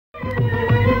గంధర్వ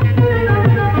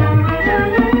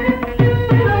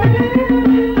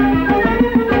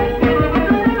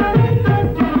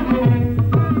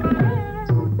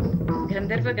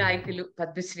గాయకులు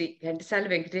పద్మశ్రీ ఘంటసాల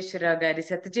వెంకటేశ్వరరావు గారి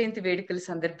శత జయంతి వేడుకల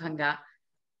సందర్భంగా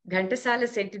Ghantasala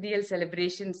centennial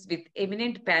celebrations with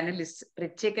eminent panellist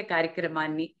ప్రత్యేక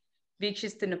కార్యక్రమాన్ని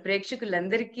వీక్షిస్తున్న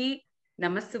ప్రేక్షకులందరికీ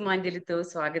నమస్సుమాంజలితో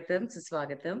స్వాగతం,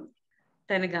 సుస్వాగతం.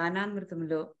 తన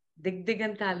గానామృతంలో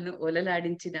దిగ్దిగంతాలను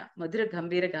ఓలలాడించిన మధుర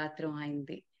గంభీర గాత్రం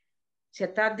అయింది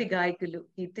శతాబ్ది గాయకులు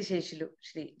కీర్తిశేషులు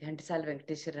శ్రీ ఘంటసాల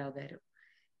వెంకటేశ్వరరావు గారు.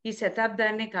 ఈ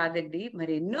శతాబ్దాన్నే కాదండి,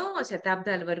 మరి ఎన్నో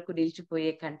శతాబ్దాల వరకు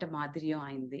నిలిచిపోయే కంఠ మాధుర్యం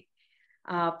అయింది.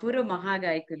 ఆ పూర్వ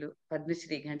మహాగాయకులు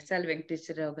పద్మశ్రీ ఘంటసాల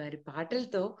వెంకటేశ్వరరావు గారి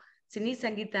పాటలతో సినీ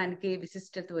సంగీతానికి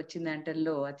విశిష్టత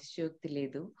వచ్చిందంటల్లో అతిశయోక్తి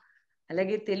లేదు.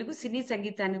 అలాగే తెలుగు సినీ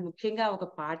సంగీతాన్ని ముఖ్యంగా ఒక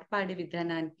పాట పాడే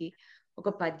విధానానికి, ఒక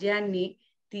పద్యాన్ని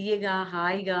తీయగా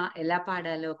హాయిగా ఎలా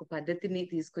పాడాలో ఒక పద్ధతిని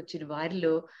తీసుకొచ్చిన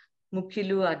వారిలో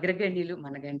ముఖ్యులు, అగ్రగణ్యులు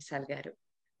మన ఘంటసాల గారు.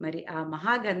 మరి ఆ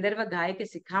మహాగంధర్వ గాయక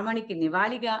శిఖామణికి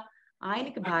నివాళిగా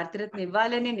ఆయనకి భారతరత్న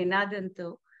ఇవ్వాలనే నినాదంతో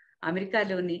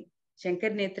అమెరికాలోని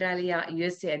శంకర్ నేత్రాలయ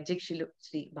USA అధ్యక్షులు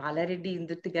శ్రీ బాలారెడ్డి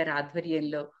ఇందుర్తి గారి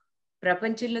ఆధ్వర్యంలో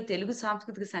ప్రపంచంలో తెలుగు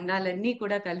సాంస్కృతిక సంఘాలన్నీ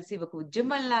కూడా కలిసి ఒక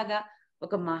ఉద్యమంలాగా,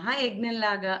 ఒక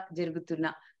మహాయజ్ఞంలాగా జరుగుతున్న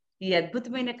ఈ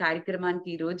అద్భుతమైన కార్యక్రమానికి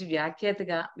ఈ రోజు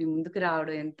వ్యాఖ్యాతగా మీ ముందుకు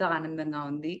రావడం ఎంతో ఆనందంగా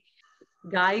ఉంది.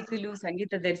 గాయకులు,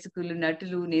 సంగీత దర్శకులు,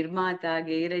 నటులు, నిర్మాత,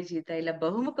 గేయ రచయిత ఇలా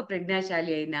బహుముఖ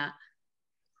ప్రజ్ఞాశాలి అయిన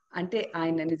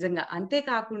ఆయన నిజంగా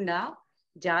అంతేకాకుండా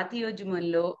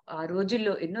జాతీయోద్యమంలో ఆ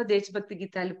రోజుల్లో ఎన్నో దేశభక్తి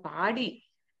గీతాలు పాడి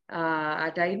ఆ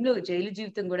టైంలో జైలు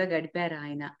జీవితం కూడా గడిపారు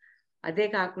ఆయన. అదే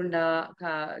కాకుండా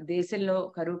దేశంలో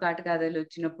కరువు కాటకాదాలు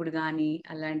వచ్చినప్పుడు కానీ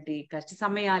అలాంటి కష్ట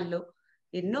సమయాల్లో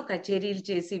ఎన్నో కచేరీలు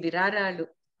చేసి విరాళాలు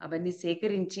అవన్నీ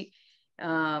సేకరించి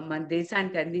మన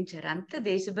దేశానికి అందించారు. అంత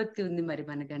దేశభక్తి ఉంది మరి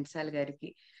మన ఘంటసాల గారికి.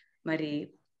 మరి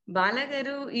బాలా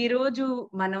గారు, ఈ రోజు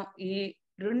మనం ఈ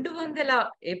 200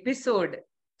 ఎపిసోడ్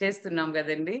చేస్తున్నాం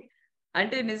కదండి.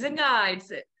 అంటే నిజంగా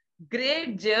it's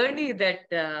great journey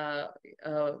that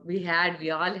we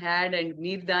all had and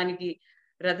మీరు దానికి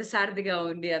రథసారథిగా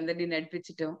ఉండి అందరినీ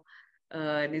నడిపించటం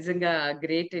నిజంగా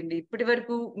గ్రేట్ అండి. ఇప్పటి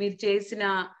వరకు మీరు చేసిన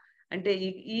అంటే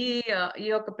ఈ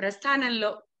యొక్క ప్రస్థానంలో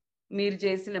మీరు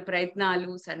చేసిన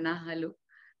ప్రయత్నాలు, సన్నాహాలు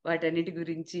వాటన్నిటి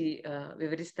గురించి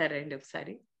వివరిస్తారండి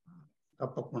ఒకసారి?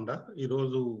 తప్పకుండా.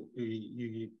 ఈరోజు ఈ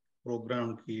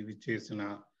ప్రోగ్రామ్ కి విచ్చేసిన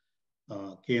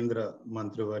కేంద్ర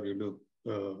మంత్రివర్యులు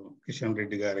కిషన్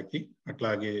రెడ్డి గారికి,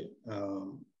 అట్లాగే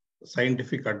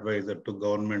scientific adviser to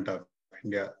government of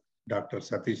India doctor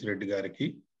Satish Reddy గారికి,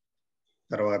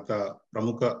 తర్వాత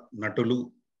ప్రముఖ నటులు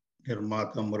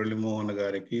నిర్మాత మురళీమోహన్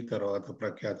గారికి, తర్వాత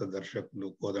ప్రఖ్యాత దర్శకులు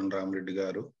కోదండరామరెడ్డి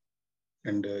గారు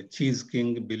and cheese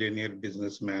king billionaire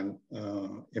business man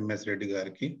MS Reddy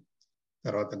గారికి,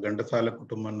 తర్వాత ఘంటసాల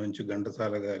కుటుంబం నుంచి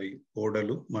ఘంటసాల గారి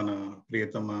కోడలు మన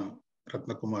ప్రియతమ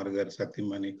రత్నకుమార్ గారి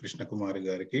సతీమణి కృష్ణకుమారి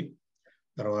గారికి,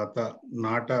 తర్వాత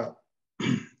నాటా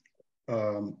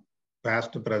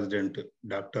past president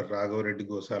doctor Raghava Reddy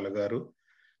Gosala గారు,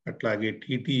 అట్లాగే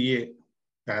TTA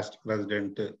పాస్ట్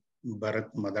ప్రెసిడెంట్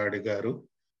భరత్ మదాడి గారు,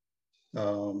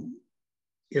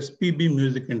 SPB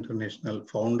music international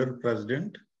founder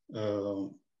president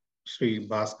Shri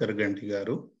Bhaskar గంటి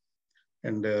గారు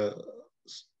అండ్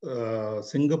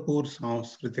సింగపూర్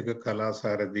సాంస్కృతిక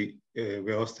కళాసారథి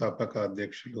వ్యవస్థాపక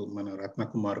అధ్యక్షులు మన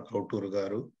రత్నకుమార్ కౌటూర్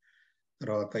గారు,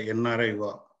 తర్వాత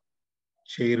NRIవా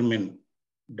చైర్మన్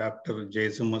డాక్టర్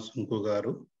జయసింహ సుంకు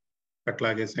గారు,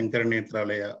 అట్లాగే Shankara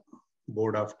Netralaya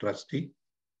board of trustee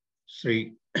Shri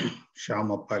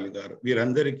శ్యామప్పాలి గారు.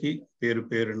 వీరందరికీ పేరు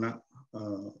పేరున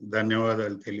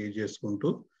ధన్యవాదాలు తెలియజేసుకుంటూ,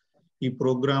 ఈ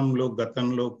ప్రోగ్రాంలో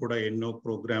గతంలో కూడా ఎన్నో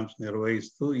ప్రోగ్రామ్స్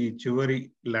నిర్వహిస్తూ ఈ చివరి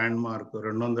ల్యాండ్ మార్క్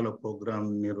 200 ప్రోగ్రాం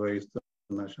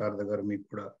నిర్వహిస్తున్న శారద గారు మీకు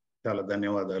కూడా చాలా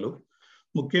ధన్యవాదాలు.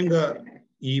 ముఖ్యంగా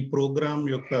ఈ ప్రోగ్రాం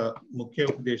యొక్క ముఖ్య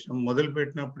ఉద్దేశం,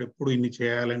 మొదలుపెట్టినప్పుడు ఎప్పుడు ఇన్ని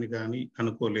చేయాలని కానీ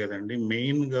అనుకోలేదండి.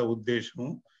 మెయిన్ గా ఉద్దేశం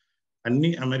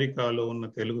అన్ని అమెరికాలో ఉన్న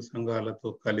తెలుగు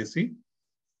సంఘాలతో కలిసి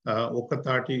ఒక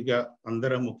తాటిగా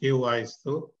అందరం ఒకే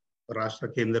వాయిస్తో రాష్ట్ర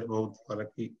కేంద్ర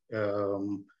ప్రభుత్వాలకి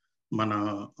మన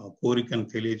కోరికను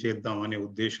తెలియజేద్దాం అనే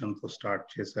ఉద్దేశంతో స్టార్ట్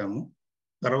చేశాము.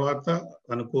 తర్వాత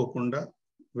అనుకోకుండా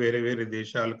వేరే వేరే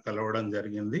దేశాలు కలవడం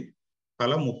జరిగింది.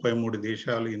 అలా 33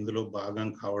 దేశాలు ఇందులో భాగం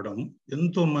కావడం,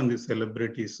 ఎంతో మంది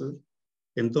సెలబ్రిటీస్,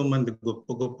 ఎంతో మంది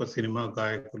గొప్ప గొప్ప సినిమా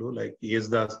గాయకులు లైక్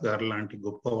యేసుదాస్ గారు లాంటి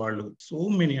గొప్ప వాళ్ళు, సో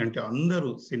మెనీ, అంటే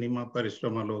అందరూ సినిమా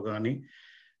పరిశ్రమలో కానీ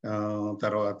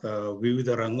తర్వాత వివిధ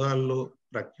రంగాల్లో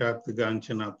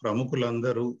ప్రఖ్యాతిగాంచిన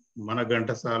ప్రముఖులందరూ మన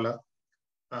ఘంటసాల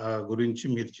గురించి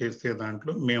మీరు చేసే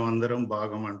దాంట్లో మేమందరం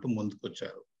భాగం అంటూ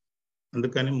ముందుకొచ్చారు.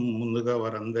 అందుకని ముందుగా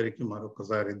వారందరికీ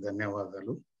మరొకసారి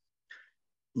ధన్యవాదాలు.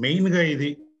 మెయిన్గా ఇది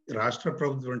రాష్ట్ర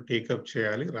ప్రభుత్వం టేకప్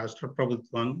చేయాలి, రాష్ట్ర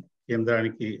ప్రభుత్వం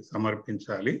కేంద్రానికి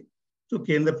సమర్పించాలి. సో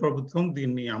కేంద్ర ప్రభుత్వం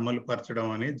దీన్ని అమలు పరచడం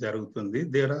అనేది జరుగుతుంది.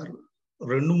 దేర్ ఆర్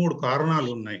 2-3 కారణాలు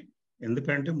ఉన్నాయి.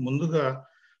 ఎందుకంటే ముందుగా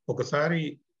ఒకసారి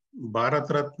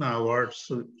భారతరత్న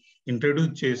అవార్డ్స్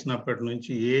ఇంట్రడ్యూస్ చేసినప్పటి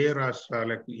నుంచి ఏ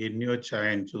రాష్ట్రాలకు ఎన్ని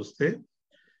వచ్చాయని చూస్తే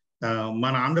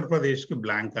మన ఆంధ్రప్రదేశ్కి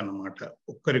బ్లాంక్ అన్నమాట.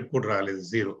 ఒక్కరికి కూడా రాలేదు,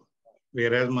 0.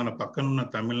 వేరే మన పక్కనున్న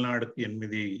తమిళనాడుకి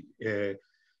 8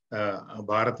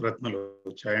 భారతరత్నలు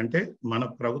వచ్చాయంటే మన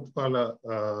ప్రభుత్వాల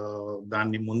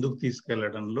దాన్ని ముందుకు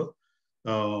తీసుకెళ్లడంలో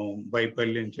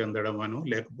వైఫల్యం చెందడం అను,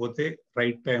 లేకపోతే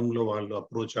రైట్ టైంలో వాళ్ళు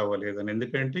అప్రోచ్ అవ్వలేదని.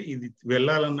 ఎందుకంటే ఇది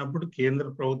వెళ్ళాలన్నప్పుడు కేంద్ర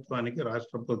ప్రభుత్వానికి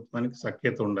రాష్ట్ర ప్రభుత్వానికి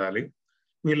సఖ్యత ఉండాలి,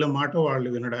 వీళ్ళ మాట వాళ్ళు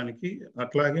వినడానికి.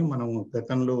 అట్లాగే మనం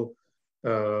గతంలో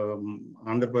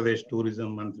ఆంధ్రప్రదేశ్ టూరిజం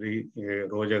మంత్రి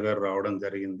రోజా గారు రావడం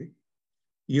జరిగింది.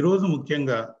 ఈరోజు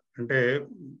ముఖ్యంగా అంటే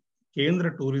కేంద్ర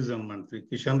టూరిజం మంత్రి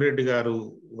కిషన్ రెడ్డి గారు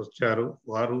వచ్చారు.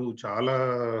 వారు చాలా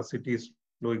సిటీస్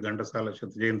లో ఈ ఘంటసాల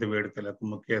శత జయంతి వేడుకలకు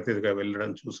ముఖ్య అతిథిగా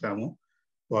వెళ్ళడం చూసాము.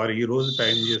 వారు ఈ రోజు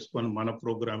టైం చేసుకొని మన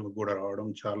ప్రోగ్రామ్ కూడా రావడం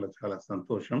చాలా చాలా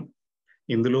సంతోషం.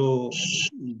 ఇందులో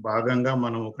భాగంగా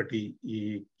మనం ఒకటి ఈ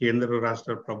కేంద్ర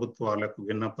రాష్ట్ర ప్రభుత్వాలకు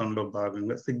విన్నపంలో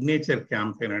భాగంగా సిగ్నేచర్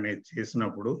క్యాంపెయిన్ అనేది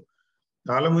చేసినప్పుడు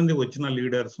చాలా మంది వచ్చిన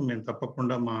లీడర్స్ మేము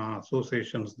తప్పకుండా మా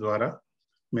అసోసియేషన్స్ ద్వారా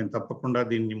మేము తప్పకుండా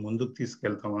దీన్ని ముందుకు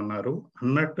తీసుకెళ్తామన్నారు.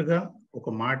 అన్నట్టుగా ఒక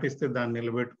మాట ఇస్తే దాన్ని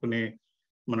నిలబెట్టుకునే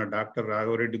మన డాక్టర్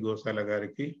రాఘవరెడ్డి గోశాల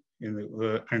గారికి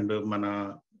అండ్ మన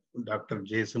డాక్టర్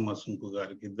జయసింహసుంకు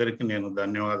గారికి ఇద్దరికి నేను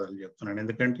ధన్యవాదాలు చెప్తున్నాను.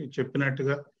 ఎందుకంటే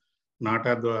చెప్పినట్టుగా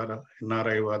నాటా ద్వారా,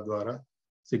 ఎన్ఆర్ఐవా ద్వారా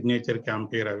సిగ్నేచర్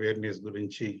క్యాంపెయిన్ అవేర్నెస్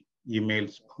గురించి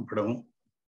ఈమెయిల్స్ పంపడం,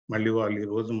 మళ్ళీ వాళ్ళు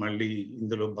ఈరోజు మళ్ళీ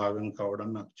ఇందులో భాగం కావడం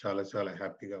నాకు చాలా చాలా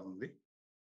హ్యాపీగా ఉంది.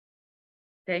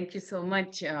 Thank you so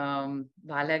much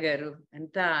Bala గారు.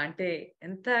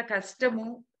 ఎంత కష్టము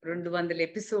 200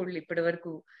 ఎపిసోడ్లు ఇప్పటి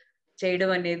వరకు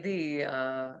చేయడం అనేది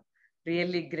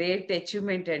రియల్లీ గ్రేట్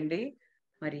అచీవ్మెంట్ అండి.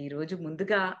 మరి ఈరోజు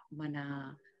ముందుగా మన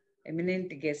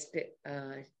ఎమినెంట్ గెస్ట్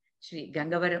శ్రీ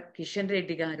గంగవరం కిషన్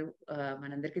రెడ్డి గారు,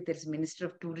 మనందరికీ తెలుసు minister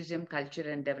of tourism, culture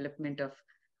and development of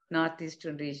north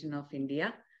eastern region of India.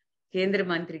 కేంద్ర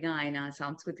మంత్రిగా ఆయన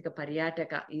సాంస్కృతిక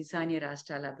పర్యాటక ఈశాన్య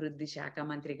రాష్ట్రాల అభివృద్ధి శాఖ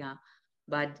మంత్రిగా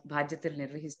బాధ్యతలు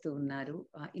నిర్వహిస్తూ ఉన్నారు.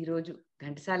 ఈరోజు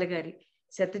ఘంటసాల గారి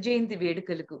శత జయంతి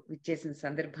వేడుకలకు విచ్చేసిన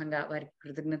సందర్భంగా వారికి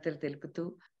కృతజ్ఞతలు తెలుపుతూ,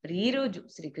 మరి ఈ రోజు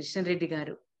శ్రీ కృష్ణరెడ్డి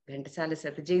గారు ఘంటసాల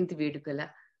శత జయంతి వేడుకల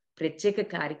ప్రత్యేక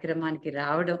కార్యక్రమానికి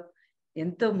రావడం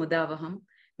ఎంతో ముదావహం.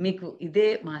 మీకు ఇదే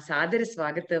మా సాదర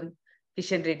స్వాగతం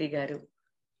కిషన్ రెడ్డి గారు.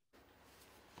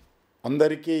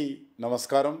 అందరికీ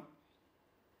నమస్కారం.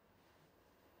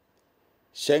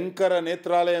 శంకర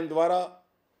నేత్రాలయం ద్వారా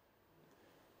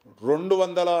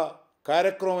 200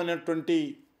 కార్యక్రమం అయినటువంటి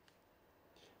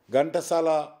ఘంటసాల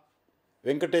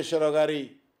వెంకటేశ్వరరావు గారి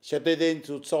శత జయంతి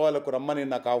ఉత్సవాలకు రమ్మని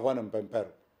నాకు ఆహ్వానం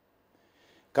పంపారు.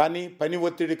 కానీ పని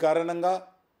ఒత్తిడి కారణంగా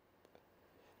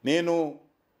నేను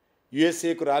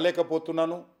యుఎస్ఏకు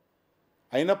రాలేకపోతున్నాను.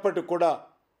 అయినప్పటికీ కూడా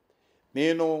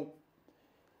నేను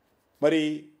మరి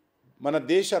మన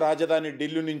దేశ రాజధాని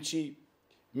ఢిల్లీ నుంచి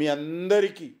మీ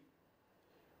అందరికీ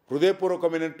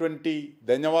హృదయపూర్వకమైనటువంటి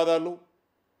ధన్యవాదాలు,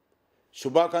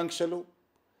 శుభాకాంక్షలు.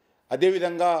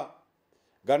 అదేవిధంగా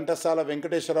ఘంటసాల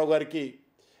వెంకటేశ్వరరావు గారికి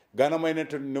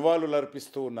ఘనమైనటువంటి నివాళులు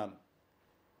అర్పిస్తూ ఉన్నాను.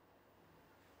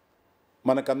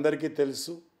 మనకందరికీ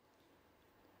తెలుసు,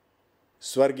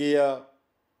 స్వర్గీయ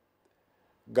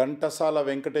ఘంటసాల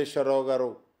వెంకటేశ్వరరావు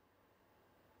గారు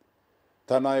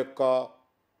తన యొక్క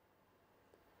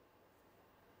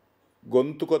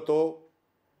గొంతుకతో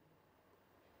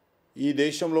ఈ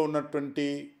దేశంలో ఉన్నటువంటి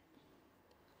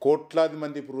కోట్లాది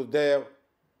మంది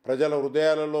ప్రజల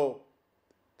హృదయాలలో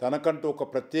తనకంటూ ఒక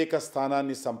ప్రత్యేక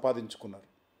స్థానాన్ని సంపాదించుకున్నారు.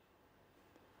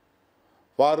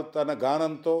 వారు తన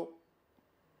గానంతో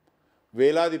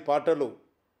వేలాది పాటలు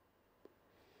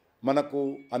మనకు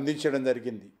అందించడం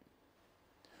జరిగింది.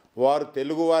 వారు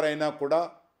తెలుగువారైనా కూడా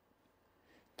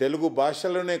తెలుగు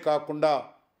భాషలోనే కాకుండా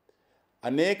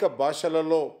అనేక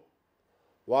భాషలలో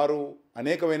వారు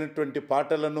అనేకమైనటువంటి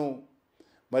పాటలను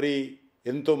మరి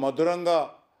ఎంతో మధురంగా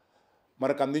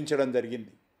మనకు అందించడం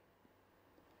జరిగింది.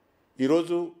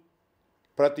 ఈరోజు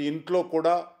ప్రతి ఇంట్లో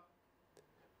కూడా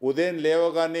ఉదయం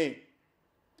లేవగానే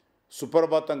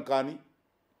సుప్రభాతం కానీ,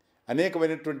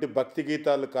 అనేకమైనటువంటి భక్తి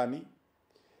గీతాలు కానీ,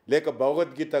 లేక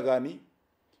భగవద్గీత కానీ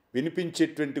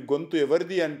వినిపించేటువంటి గొంతు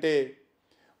ఎవరిది అంటే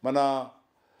మన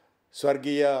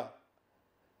స్వర్గీయ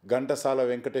ఘంటసాల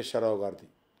వెంకటేశ్వరరావు గారిది.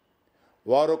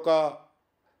 వారొక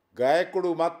గాయకుడు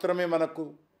మాత్రమే మనకు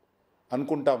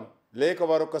అనుకుంటాము, లేక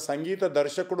వారొక సంగీత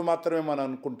దర్శకుడు మాత్రమే మనం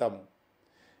అనుకుంటాము.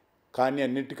 కానీ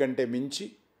అన్నిటికంటే మించి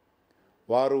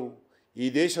వారు ఈ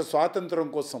దేశ స్వాతంత్రం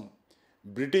కోసం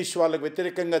బ్రిటిష్ వాళ్ళకు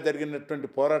వ్యతిరేకంగా జరిగినటువంటి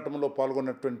పోరాటంలో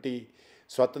పాల్గొన్నటువంటి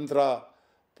స్వతంత్ర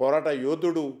పోరాట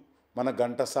యోధుడు మన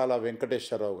ఘంటసాల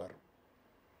వెంకటేశ్వరరావు గారు.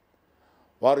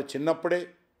 వారు చిన్నప్పుడే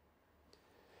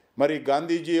మరి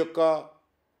గాంధీజీ యొక్క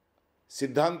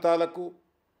సిద్ధాంతాలకు,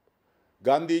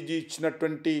 గాంధీజీ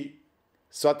ఇచ్చినటువంటి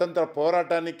స్వతంత్ర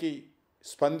పోరాటానికి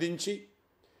స్పందించి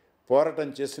పోరాటం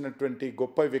చేసినటువంటి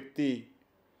గొప్ప వ్యక్తి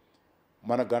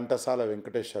మన ఘంటసాల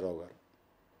వెంకటేశ్వరరావు గారు.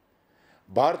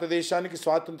 భారతదేశానికి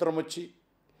స్వాతంత్రం వచ్చి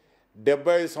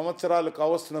 75 సంవత్సరాలు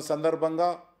కావస్తున్న సందర్భంగా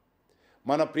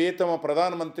మన ప్రియతమ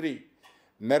ప్రధానమంత్రి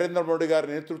నరేంద్ర మోడీ గారి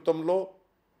నేతృత్వంలో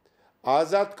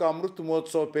ఆజాద్ కా అమృత్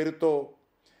మహోత్సవ్ పేరుతో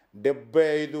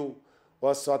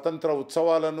 75వ స్వతంత్ర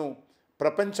ఉత్సవాలను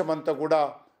ప్రపంచమంతా కూడా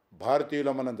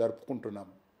భారతీయులు మనం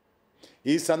జరుపుకుంటున్నాము.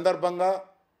 ఈ సందర్భంగా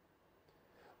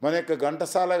మన యొక్క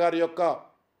ఘంటసాల గారి యొక్క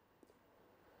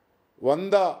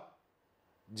 100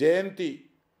 జయంతి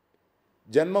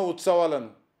జన్మ ఉత్సవాలను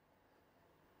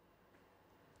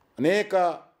అనేక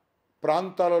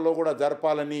ప్రాంతాలలో కూడా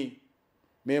జరపాలని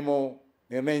మేము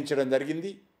నిర్ణయించడం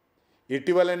జరిగింది.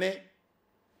 ఇటీవలనే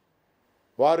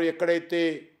వారు ఎక్కడైతే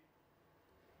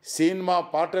సినిమా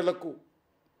పాటలకు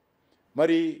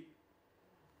మరి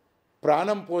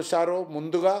ప్రాణం పోశారో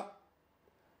ముందుగా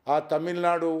ఆ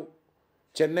తమిళనాడు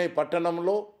చెన్నై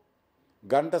పట్టణంలో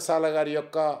ఘంటసాల గారి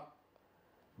యొక్క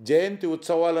జయంతి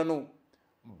ఉత్సవాలను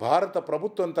భారత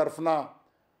ప్రభుత్వం తరఫున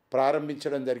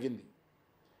ప్రారంభించడం జరిగింది.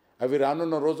 అవి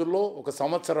రానున్న రోజుల్లో 1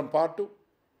 సంవత్సరం పాటు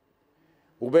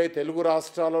ఉభయ తెలుగు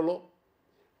రాష్ట్రాలలో,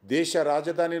 దేశ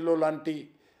రాజధానిలో లాంటి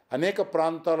అనేక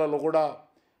ప్రాంతాలలో కూడా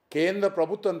కేంద్ర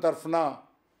ప్రభుత్వం తరఫున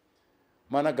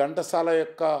మన ఘంటసాల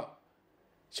యొక్క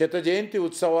శత జయంతి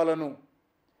ఉత్సవాలను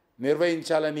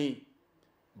నిర్వహించాలని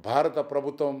భారత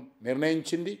ప్రభుత్వం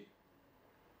నిర్ణయించింది.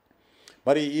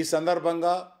 మరి ఈ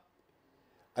సందర్భంగా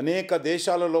అనేక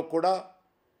దేశాలలో కూడా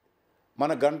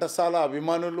మన ఘంటసాల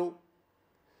అభిమానులు,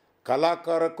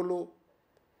 కళాకారకులు,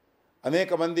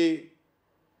 అనేక మంది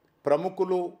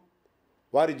ప్రముఖులు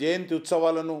వారి జయంతి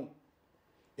ఉత్సవాలను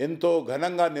ఎంతో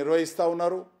ఘనంగా నిర్వహిస్తూ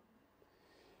ఉన్నారు.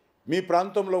 మీ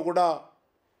ప్రాంతంలో కూడా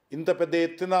ఇంత పెద్ద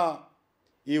ఎత్తున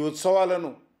ఈ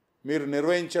ఉత్సవాలను మీరు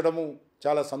నిర్వహించడము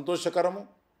చాలా సంతోషకరము.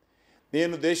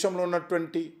 నేను దేశంలో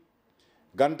ఉన్నటువంటి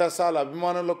ఘంటసాల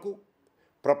అభిమానులకు,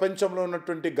 ప్రపంచంలో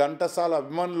ఉన్నటువంటి ఘంటసాల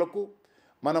అభిమానులకు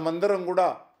మనమందరం కూడా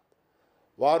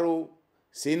వారు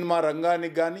సినిమా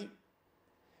రంగానికి కానీ,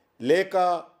 లేక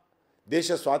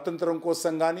దేశ స్వాతంత్రం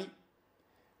కోసం కానీ,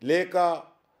 లేక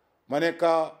మన యొక్క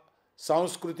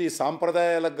సంస్కృతి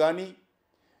సాంప్రదాయాలకు కానీ,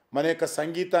 మన యొక్క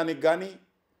సంగీతానికి కానీ,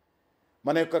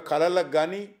 మన యొక్క కళలకు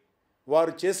కానీ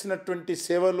వారు చేసినటువంటి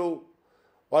సేవలు,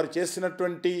 వారు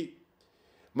చేసినటువంటి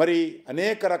మరి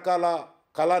అనేక రకాల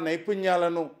కళా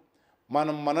నైపుణ్యాలను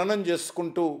మనం మననం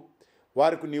చేసుకుంటూ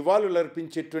వారికి నివాళులు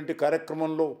అర్పించేటువంటి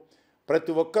కార్యక్రమంలో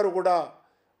ప్రతి ఒక్కరు కూడా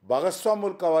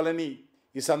భాగస్వాములు కావాలని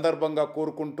ఈ సందర్భంగా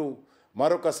కోరుకుంటూ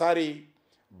మరొకసారి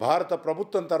భారత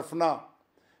ప్రభుత్వం తరఫున,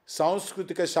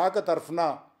 సాంస్కృతిక శాఖ తరఫున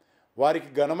వారికి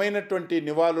ఘనమైనటువంటి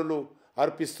నివాళులు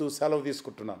అర్పిస్తూ సెలవు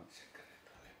తీసుకుంటున్నాను.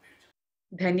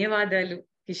 ధన్యవాదాలు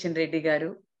కిషన్ రెడ్డి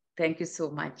గారు. Thank you so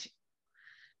much.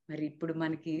 మరి ఇప్పుడు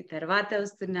మనకి తర్వాత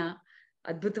వస్తున్న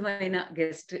అద్భుతమైన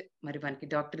గెస్ట్ మరి మనకి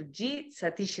డాక్టర్ జి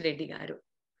సతీష్ రెడ్డి గారు.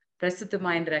 ప్రస్తుతం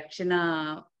ఆయన రక్షణ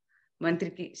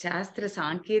మంత్రికి శాస్త్ర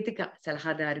సాంకేతిక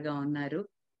సలహాదారుగా ఉన్నారు.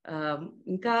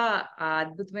 ఇంకా ఆ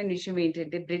అద్భుతమైన విషయం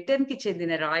ఏంటంటే బ్రిటన్ కి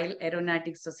చెందిన రాయల్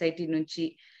ఏరోనాటిక్స్ సొసైటీ నుంచి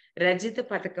రజత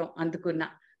పథకం అందుకున్న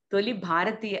తొలి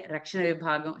భారతీయ రక్షణ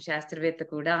విభాగం శాస్త్రవేత్త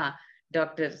కూడా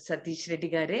డాక్టర్ సతీష్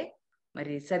రెడ్డి గారే.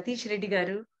 మరి సతీష్ రెడ్డి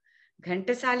గారు,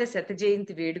 ఘంటసాల శత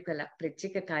జయంతి వేడుకల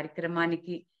ప్రత్యేక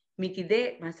కార్యక్రమానికి మీకు ఇదే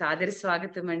మా సాదర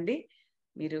స్వాగతం అండి.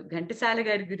 మీరు ఘంటసాల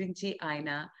గారి గురించి, ఆయన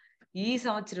ఈ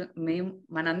సంవత్సరం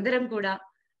మనందరం కూడా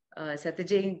శత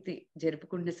జయంతి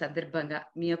జరుపుకున్న సందర్భంగా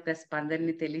మీ యొక్క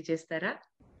స్పందనని తెలియజేస్తారా?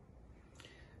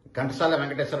 ఘంటసాల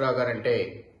వెంకటేశ్వరరావు గారు అంటే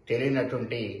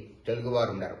తెలియనటువంటి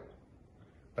తెలుగువారు ఉన్నారు.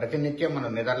 ప్రతినిత్యం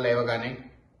మనం నిద్రలేవగానే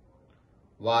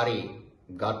వారి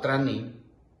గాత్రాన్ని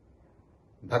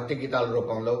భక్తి గీతాల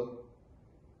రూపంలో,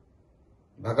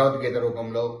 భగవద్గీత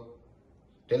రూపంలో,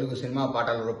 తెలుగు సినిమా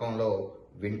పాటల రూపంలో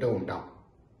వింటూ ఉంటాం.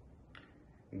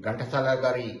 ఘంటసాల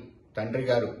గారి తండ్రి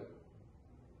గారు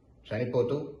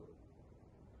చనిపోతూ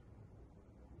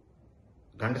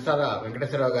ఘంటసాల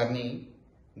వెంకటేశ్వరరావు గారిని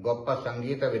గొప్ప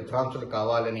సంగీత విద్వాంసులు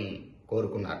కావాలని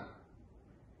కోరుకున్నారు.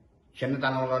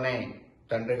 చిన్నతనంలోనే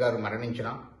తండ్రి గారు మరణించిన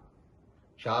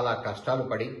చాలా కష్టాలు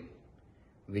పడి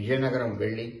విజయనగరం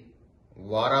వెళ్ళి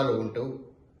వారాలు ఉంటూ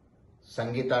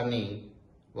సంగీతాన్ని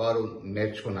వారు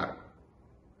నేర్చుకున్నారు.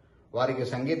 వారికి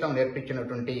సంగీతం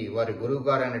నేర్పించినటువంటి వారి గురువు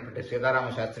గారు అయినటువంటి సీతారామ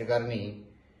శాస్త్రి గారిని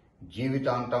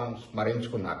జీవితాంతం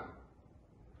స్మరించుకున్నారు.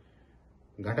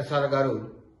 ఘంటసాల గారు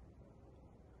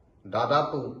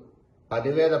దాదాపు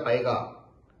 10,000 పైగా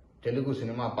తెలుగు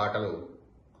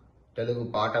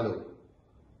పాటలు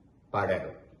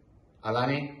పాడారు.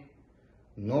 అలానే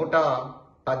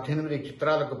 118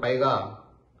 చిత్రాలకు పైగా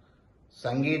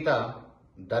సంగీత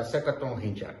దర్శకత్వం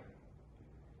వహించారు.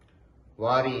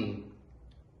 వారి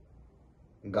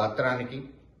గాత్రానికి,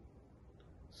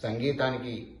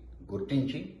 సంగీతానికి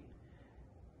గుర్తించి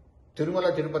తిరుమల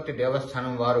తిరుపతి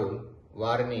దేవస్థానం వారు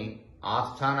వారిని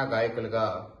ఆస్థాన గాయకులుగా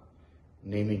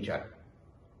నియమించారు.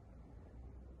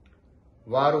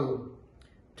 వారు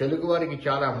తెలుగువారికి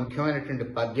చాలా ముఖ్యమైనటువంటి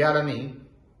పద్యాలని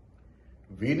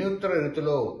వినూత్న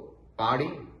రీతిలో పాడి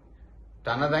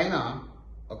తనదైన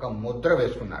ఒక ముద్ర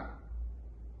వేసుకున్నారు.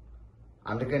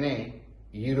 అందుకనే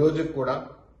ఈరోజు కూడా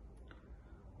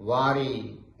వారి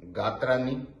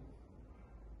గాత్రాన్ని,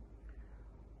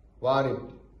 వారి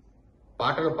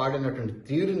పాటలు పాడినటువంటి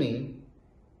తీరుని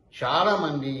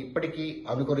చాలామంది ఇప్పటికీ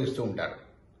అనుకరిస్తూ ఉంటారు.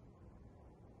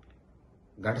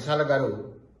 ఘంటసాల గారు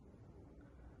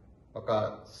ఒక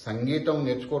సంగీతం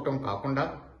నేర్చుకోవటం కాకుండా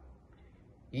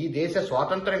ఈ దేశ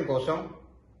స్వాతంత్ర్యం కోసం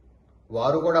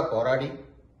వారు కూడా పోరాడి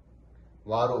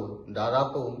వారు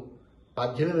దాదాపు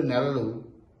 18 నెలలు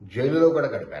జైలులో కూడా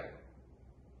గడిపారు.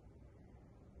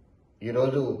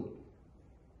 ఈరోజు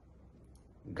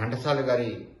ఘంటసాల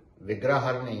గారి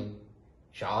విగ్రహాలని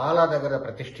చాలా దగ్గర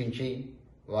ప్రతిష్ఠించి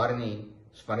వారిని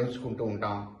స్మరించుకుంటూ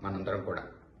ఉంటాం మనందరం కూడా.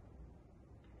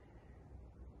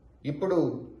 ఇప్పుడు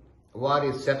వారి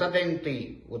శతజయంతి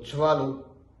ఉత్సవాలు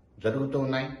జరుగుతూ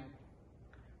ఉన్నాయి.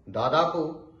 దాదాపు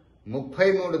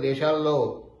 33 దేశాల్లో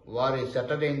వారి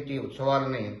శతజయంతి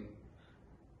ఉత్సవాలని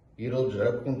ఈరోజు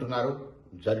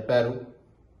జరిపారు.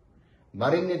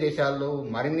 మరిన్ని దేశాల్లో,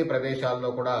 మరిన్ని ప్రదేశాల్లో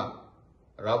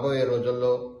రాబోయే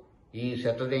రోజుల్లో ఈ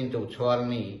శతజయంతి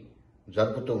ఉత్సవాలని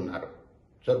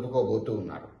జరుపుకోబోతూ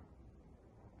ఉన్నారు.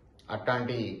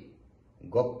 అట్లాంటి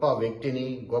గొప్ప వ్యక్తిని,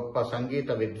 గొప్ప సంగీత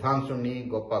విద్వాంసుని,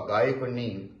 గొప్ప గాయకుడిని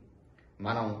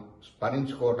మనం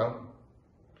స్మరించుకోవటం,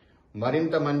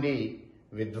 మరింత మంది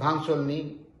విద్వాంసుల్ని,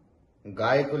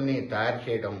 గాయకుల్ని తయారు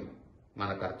చేయడం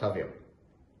మన కర్తవ్యం.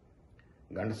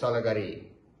 ఘంటసాల గారి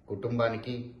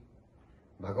కుటుంబానికి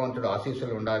భగవంతుడు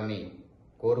ఆశీస్సులు ఉండాలని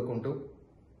కోరుకుంటూ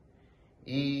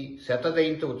ఈ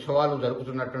శతజయంతి ఉత్సవాలు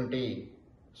జరుపుతున్నటువంటి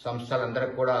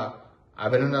సంస్థలందరికీ కూడా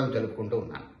అభినందనలు తెలుపుకుంటూ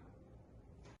ఉన్నాను.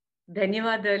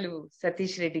 ధన్యవాదాలు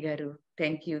సతీష్ రెడ్డి గారు.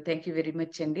 థ్యాంక్ యూ వెరీ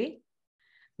మచ్ అండి.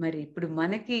 మరి ఇప్పుడు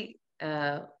మనకి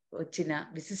వచ్చిన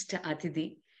విశిష్ట అతిథి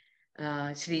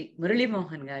శ్రీ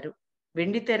మురళీమోహన్ గారు,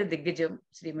 వెండితెర దిగ్గజం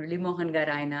శ్రీ మురళీమోహన్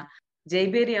గారు. ఆయన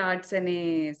జైబేరి ఆర్ట్స్ అనే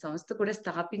సంస్థ కూడా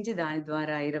స్థాపించి దాని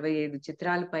ద్వారా 25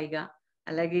 చిత్రాలు పైగా,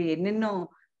 అలాగే ఎన్నెన్నో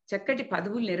చక్కటి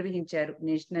పదవులు నిర్వహించారు.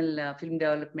 National film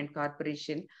development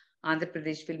corporation,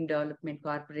 Andhra Pradesh film development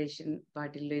corporation,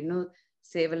 వాటిల్లో ఎన్నో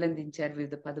సేవలు అందించారు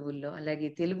వివిధ పదవుల్లో. అలాగే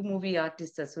తెలుగు మూవీ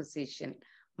ఆర్టిస్ట్ అసోసియేషన్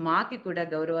మాకి కూడా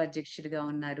గౌరవ అధ్యక్షుడిగా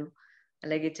ఉన్నారు.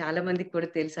 అలాగే చాలా మందికి కూడా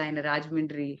తెలుసు ఆయన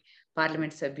రాజమండ్రి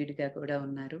పార్లమెంట్ సభ్యుడిగా కూడా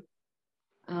ఉన్నారు.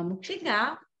 ముఖ్యంగా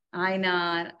ఆయన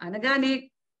అనగానే,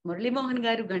 మురళీమోహన్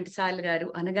గారు, ఘంటసాల గారు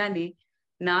అనగానే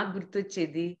నాకు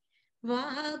గుర్తొచ్చేది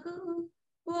వాగు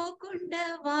ఓ కొండ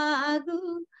వాగు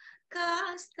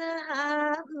కాస్త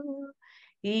ఆగు,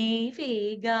 ఈ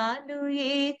వేగాలు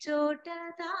ఏ చోట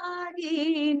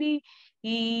దాగేని,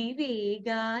 ఈ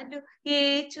వేగాలు ఏ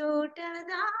చోట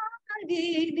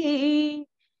దాగేని.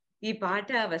 ఈ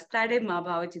పాట వస్తాడే మా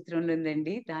బావ చిత్రంలో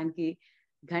ఉందండి. దానికి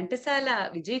ఘంటసాల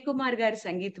విజయ్ కుమార్ గారి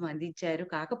సంగీతం అందించారు.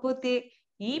 కాకపోతే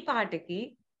ఈ పాటకి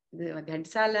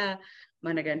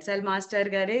మన ఘంటసాల మాస్టర్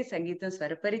గారే సంగీతం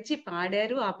స్వరపరిచి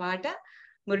పాడారు. ఆ పాట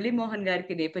మురళీమోహన్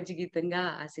గారికి నేపథ్య గీతంగా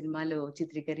ఆ సినిమాలో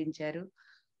చిత్రీకరించారు.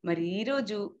 మరి ఈ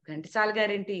రోజు ఘంటసాల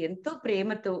గారంటే ఎంతో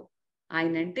ప్రేమతో,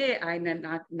 ఆయన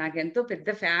నాకెంతో పెద్ద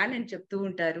ఫ్యాన్ అని చెప్తూ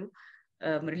ఉంటారు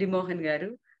మురళీమోహన్ గారు.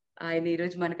 ఆయన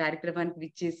ఈరోజు మన కార్యక్రమానికి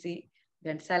విచ్చేసి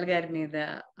ఘంటసాల గారి మీద,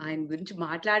 ఆయన గురించి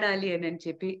మాట్లాడాలి అని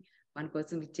చెప్పి మన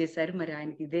కోసం విచ్చేశారు. మరి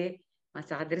ఆయనకి ఇదే మా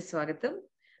సాదర స్వాగతం.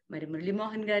 మరి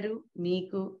మురళీమోహన్ గారు,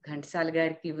 మీకు ఘంటసాల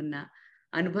గారికి ఉన్న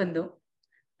అనుబంధం,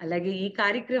 అలాగే ఈ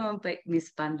కార్యక్రమంపై మీ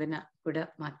స్పందన కూడా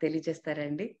మాకు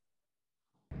తెలియజేస్తారండి.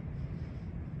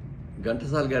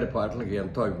 ఘంటసాల గారి పాటలకి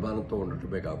ఎంతో అభిమానంతో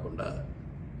ఉండటమే కాకుండా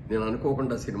నేను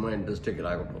అనుకోకుండా సినిమా ఇండస్ట్రీకి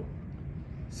రావడం,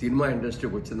 సినిమా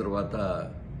ఇండస్ట్రీకి వచ్చిన తర్వాత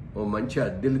ఓ మంచి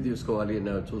అద్దెలు తీసుకోవాలి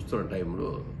అని చూస్తున్న టైంలో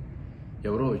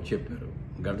ఎవరో వచ్చి చెప్పారు,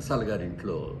 ఘంటసాల గారి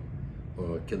ఇంట్లో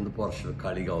కింద పోర్షన్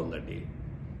ఖాళీగా ఉందండి,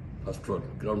 ఫస్ట్ ఫ్లోర్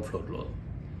గ్రౌండ్ ఫ్లోర్లో,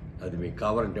 అది మీకు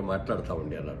కావాలంటే మాట్లాడుతూ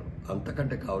ఉండి అన్నారు.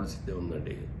 అంతకంటే కావాల్సిందే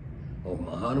ఉందండి, ఒక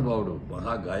మహానుభావుడు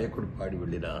మహాగాయకుడు పాడి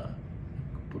వెళ్ళిన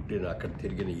పుట్టిన అక్కడ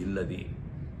తిరిగిన ఇల్లు అది,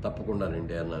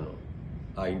 తప్పకుండానండి అన్నాను.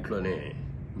 ఆ ఇంట్లోనే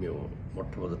మేము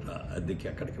మొట్టమొదట అద్దెకి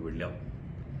అక్కడికి వెళ్ళాం.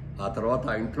 ఆ తర్వాత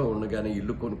ఆ ఇంట్లో ఉండగానే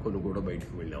ఇల్లు కొనుక్కొని కూడా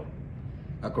బయటకు వెళ్ళాం.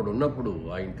 అక్కడ ఉన్నప్పుడు,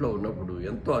 ఆ ఇంట్లో ఉన్నప్పుడు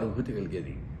ఎంతో అనుభూతి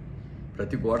కలిగేది.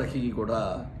 ప్రతి గోడకి కూడా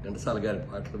ఘంటసాల గారి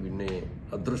పాటలు వినే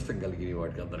అదృష్టం కలిగిన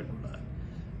వాటికి అందరికి కూడా.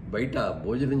 బయట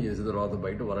భోజనం చేసిన తర్వాత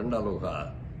బయట వరండాలో ఒక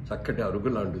చక్కటి అరుగు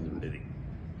లాంటిది ఉండేది.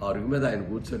 ఆ అరుగు మీద ఆయన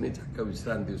కూర్చొని చక్కగా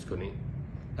విశ్రాంతి తీసుకొని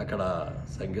అక్కడ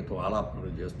సంగీతం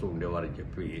ఆలాపనలు చేస్తూ ఉండేవారని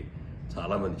చెప్పి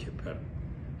చాలామంది చెప్పారు.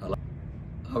 అలా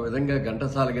ఆ విధంగా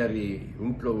ఘంటసాల గారి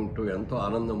ఇంట్లో ఉంటూ ఎంతో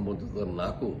ఆనందం పొందుతున్న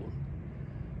నాకు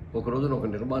ఒక రోజున ఒక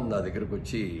నిర్మాణం నా దగ్గరకు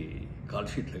వచ్చి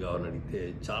కాల్ షీట్లు కావాలని అడిగితే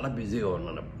చాలా బిజీగా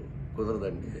ఉన్నాను. అప్పుడు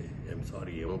కుదరదండి, ఐఎమ్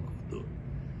సారీ, ఏమవుతుంది,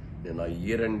 నేను ఆ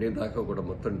ఇయర్ అండే దాకా కూడా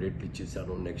మొత్తం డేట్లు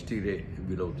ఇచ్చేసాను, నెక్స్ట్ ఇయరే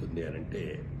వీలవుతుంది అని అంటే,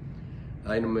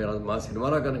 ఆయన మా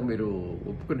సినిమాలో కనుక మీరు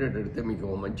ఒప్పుకునేటడితే మీకు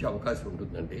ఒక మంచి అవకాశం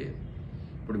ఉంటుందండి.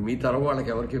 ఇప్పుడు మీ తరం వాళ్ళకి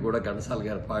ఎవరికి కూడా ఘంటసాల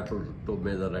గారి పాటలతో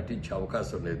మీద నటించే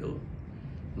అవకాశం లేదు.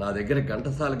 నా దగ్గర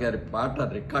ఘంటసాల గారి పాట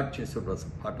రికార్డ్ చేసిన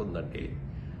పాట ఉందండి.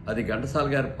 అది ఘంటసాల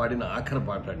గారు పాడిన ఆఖరి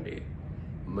పాట అండి.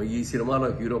 ఈ సినిమాలో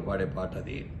హీరో పాడే పాట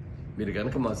అది. మీరు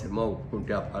కనుక మా సినిమా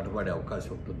ఒప్పుకుంటే ఆ పాట పాడే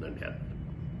అవకాశం ఉంటుందండి అన్నారు.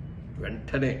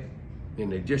 వెంటనే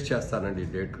నేను అడ్జస్ట్ చేస్తానండి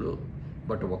డేట్లు,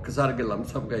 బట్ ఒక్కసారికి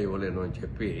లంసంగా ఇవ్వలేను అని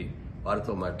చెప్పి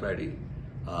వారితో మాట్లాడి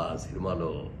ఆ సినిమాలో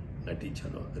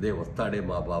నటించాను. అదే వస్తాడే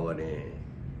మా బావ అనే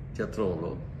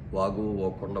చిత్రంలో వాగు ఓ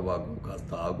కొండ వాగు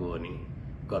కాస్త ఆగు అని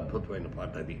ఒక అద్భుతమైన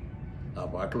పాట అది. ఆ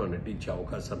పాటలో నటించే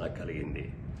అవకాశం నాకు కలిగింది.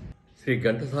 శ్రీ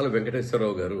ఘంటసాల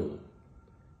వెంకటేశ్వరరావు గారు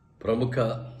ప్రముఖ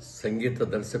సంగీత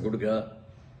దర్శకుడిగా,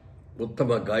 ఉత్తమ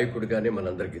గాయకుడిగానే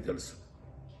మనందరికీ తెలుసు.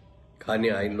 కానీ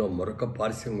ఆయనలో మరొక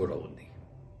పార్శ్వం కూడా ఉంది.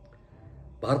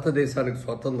 భారతదేశానికి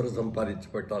స్వాతంత్రం సంపాదించి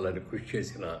పెట్టాలని కృషి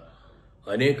చేసిన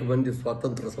అనేక మంది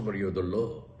స్వాతంత్ర సమరయోధుల్లో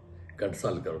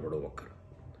ఘంటసాల గారు కూడా ఒకరు.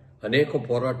 అనేక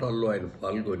పోరాటాల్లో ఆయన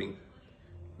పాల్గొని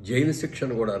జైలు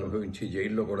శిక్షను కూడా అనుభవించి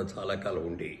జైల్లో కూడా చాలా కాలం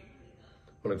ఉండి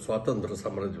మనకు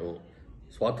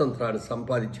స్వాతంత్రాన్ని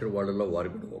సంపాదించిన వాళ్ళలో వారు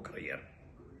కూడా ఒకరయ్యారు.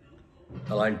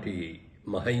 అలాంటి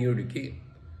మహనీయుడికి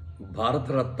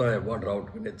భారతరత్న అవార్డు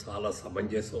రావటం అనేది చాలా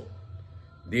సమంజసం.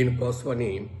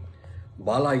 దీనికోసమని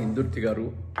బాలా ఇందుర్తి గారు,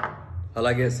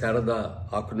 అలాగే శారద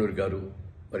ఆకునూరి గారు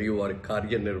మరియు వారి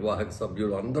కార్యనిర్వాహక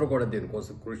సభ్యులు అందరూ కూడా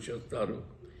దీనికోసం కృషి చేస్తున్నారు.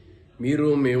 మీరు,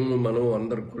 మేము, మనం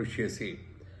అందరూ కృషి చేసి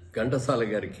ఘంటసాల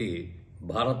గారికి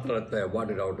భారతరత్న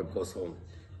అవార్డు రావడం కోసం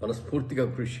మనస్ఫూర్తిగా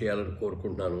కృషి చేయాలని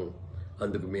కోరుకుంటున్నాను.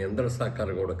 అందుకు మీ అందరి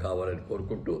సహకారం కూడా కావాలని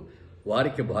కోరుకుంటూ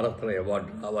వారికి భారతరత్న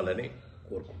అవార్డు రావాలని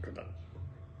కోరుకుంటున్నాను.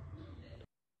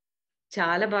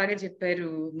 చాలా బాగా చెప్పారు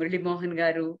మురళీమోహన్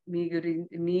గారు.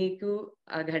 మీకు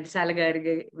ఆ ఘంటసాల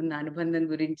గారికి ఉన్న అనుబంధం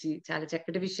గురించి చాలా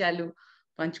చక్కటి విషయాలు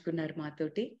పంచుకున్నారు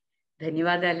మాతోటి.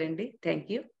 ధన్యవాదాలండి.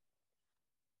 Thank you.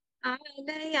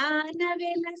 ఆలయాన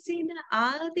వెలసిన ఆ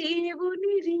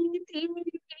దేవుని రీతి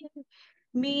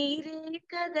మీరే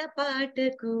కథ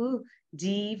పాటకు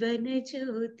జీవన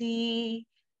జ్యోతి.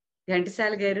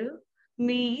 ఘంటసాల గారు,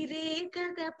 మీరే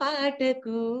కథ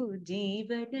పాటకు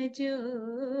జీవన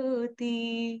జ్యోతి.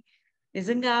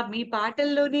 నిజంగా మీ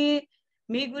పాటల్లోనే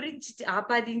మీ గురించి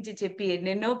ఆపాదించి చెప్పి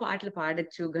ఎన్నెన్నో పాటలు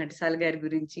పాడొచ్చు ఘంటసాల గారి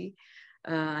గురించి.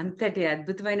 అంతటి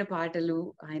అద్భుతమైన పాటలు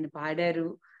ఆయన పాడారు.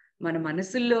 మన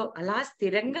మనసుల్లో అలా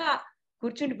స్థిరంగా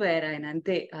కూర్చుండిపోయారు ఆయన.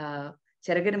 అంతే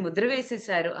చెరగని ముద్ర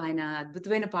వేసేశారు ఆయన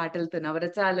అద్భుతమైన పాటలతో.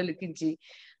 నవరసాలు లిఖించి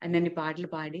అన్నన్ని పాటలు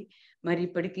పాడి. మరి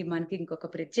ఇప్పటికి మనకి ఇంకొక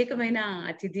ప్రత్యేకమైన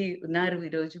అతిథి ఉన్నారు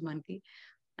ఈరోజు మనకి.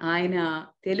 ఆయన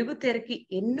తెలుగు తెరకి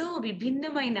ఎన్నో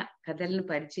విభిన్నమైన కథలను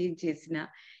పరిచయం చేసిన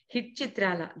హిట్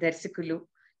చిత్రాల దర్శకులు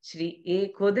శ్రీ ఏ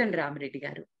కోదండ రామిరెడ్డి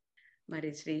గారు. మరి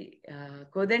శ్రీ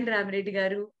కోదండ రామిరెడ్డి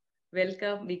గారు,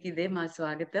 వెల్కమ్. మీకు ఇదే మా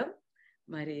స్వాగతం.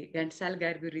 మరి ఘంటసాల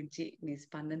గారి గురించి మీ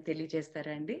స్పందన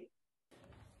తెలియజేస్తారా అండి?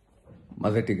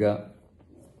 మొదటిగా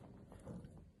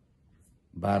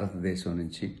భారతదేశం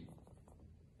నుంచి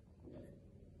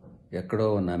ఎక్కడో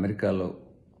ఉన్న అమెరికాలో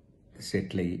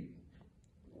సెటిల్ అయ్యి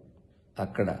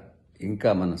అక్కడ ఇంకా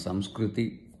మన సంస్కృతి,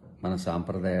 మన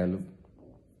సాంప్రదాయాలు,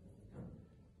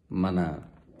 మన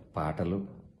పాటలు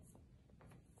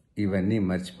ఇవన్నీ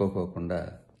మర్చిపోకోకుండా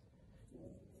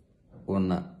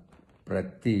ఉన్న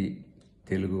ప్రతి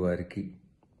తెలుగువారికి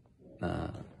నా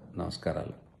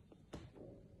నమస్కారాలు.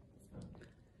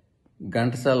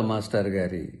 ఘంటసాల మాస్టర్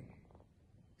గారి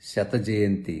శత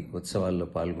జయంతి ఉత్సవాల్లో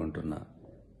పాల్గొంటున్న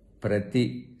ప్రతి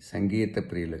సంగీత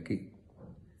ప్రియులకి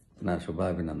నా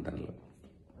శుభాభినందనలు.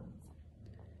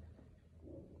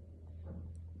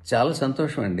 చాలా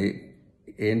సంతోషం అండి.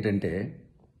 ఏంటంటే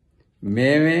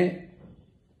మేమే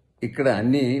ఇక్కడ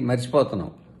అన్నీ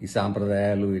మర్చిపోతున్నాం, ఈ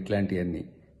సాంప్రదాయాలు ఇట్లాంటివన్నీ.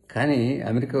 కానీ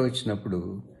అమెరికా వచ్చినప్పుడు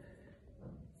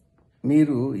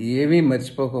మీరు ఏమీ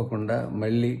మర్చిపోకోకుండా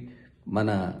మళ్ళీ మన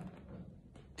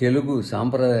తెలుగు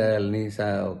సాంప్రదాయాలని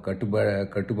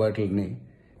కట్టుబాట్లని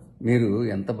మీరు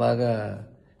ఎంత బాగా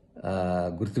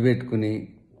గుర్తుపెట్టుకుని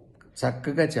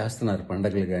చక్కగా చేస్తున్నారు.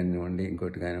 పండగలు కానివ్వండి,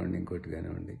 ఇంకోటి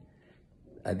కానివ్వండి.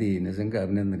 అది నిజంగా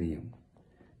అభినందనీయం.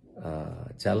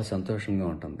 చాలా సంతోషంగా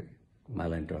ఉంటుంది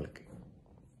మాలాంటి వాళ్ళకి.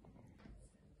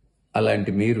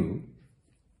 అలాంటి మీరు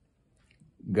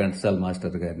ఘంటసాల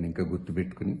మాస్టర్ గారిని ఇంకా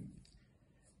గుర్తుపెట్టుకుని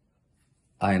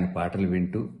ఆయన పాటలు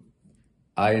వింటూ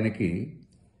ఆయనకి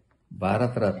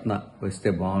భారతరత్న వస్తే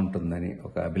బాగుంటుందని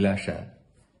ఒక అభిలాష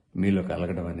మీలో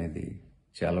కలగడం అనేది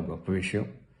చాలా గొప్ప విషయం.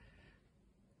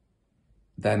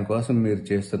 దానికోసం మీరు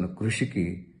చేస్తున్న కృషికి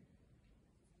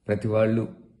ప్రతి వాళ్ళు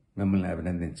మిమ్మల్ని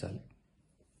అభినందించాలి.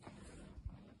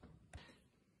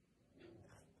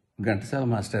 ఘంటసాల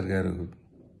మాస్టర్ గారు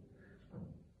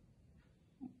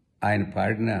ఆయన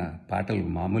పాడిన పాటలు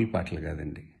మామూలు పాటలు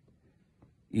కాదండి.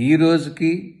 ఈ రోజుకి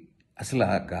అసలు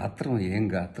ఆ గాత్రం ఏం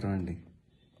గాత్రం అండి.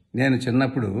 నేను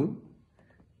చిన్నప్పుడు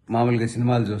మామూలుగా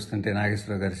సినిమాలు చూస్తుంటే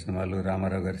నాగేశ్వరరావు గారి సినిమాలు,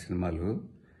 రామారావు గారి సినిమాలు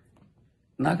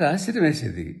నాకు ఆశ్చర్యం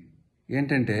వేసేది.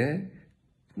 ఏంటంటే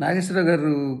నాగేశ్వరరావు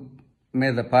గారు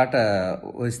మీద పాట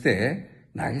వస్తే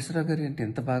నాగేశ్వరరావు గారు ఏంటి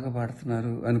ఎంత బాగా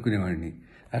పాడుతున్నారు అనుకునేవాడిని.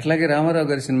 అట్లాగే రామారావు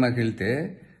గారి సినిమాకి వెళ్తే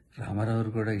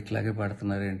రామారావు కూడా ఇట్లాగే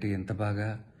పాడుతున్నారు ఏంటి ఎంత బాగా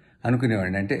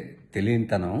అనుకునేవాడిని. అంటే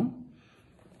తెలియనితనం.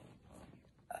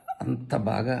 అంత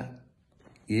బాగా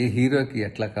ఏ హీరోకి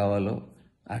ఎట్లా కావాలో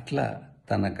అట్లా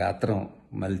తన గాత్రం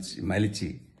మలిచి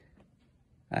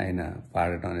ఆయన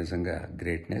పాడటం నిజంగా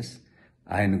గ్రేట్నెస్.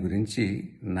 ఆయన గురించి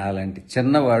నాలాంటి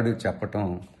చిన్నవాడు చెప్పటం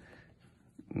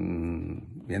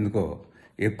ఎందుకో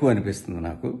ఎక్కువ అనిపిస్తుంది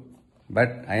నాకు.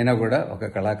 బట్ అయినా కూడా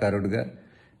ఒక కళాకారుడిగా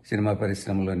సినిమా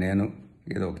పరిశ్రమలో నేను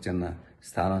ఏదో ఒక చిన్న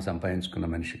స్థానం సంపాదించుకున్న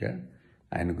మనిషిగా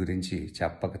ఆయన గురించి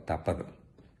చెప్పక తప్పదు.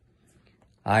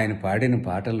 ఆయన పాడిన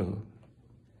పాటలు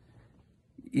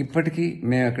ఇప్పటికీ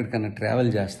మేము ఎక్కడికన్నా ట్రావెల్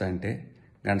చేస్తా అంటే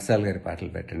ఘంటసాల గారి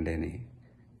పాటలు పెట్టండి అని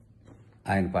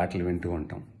ఆయన పాటలు వింటూ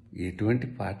ఉంటాం. ఎటువంటి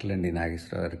పాటలండి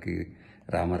నాగేశ్వరరావు గారికి,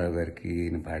 రామారావు గారికి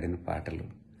ఈయన పాడిన పాటలు.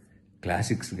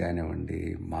 క్లాసిక్స్ కానివ్వండి,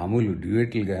 మామూలు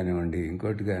డ్యూయెట్లు కానివ్వండి,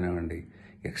 ఇంకోటి కానివ్వండి,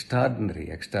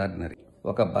 ఎక్స్ట్రాడినరీ.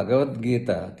 ఒక భగవద్గీత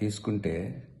తీసుకుంటే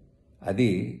అది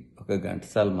ఒక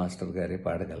ఘంటసాల మాస్టర్ గారే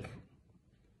పాడగలరు.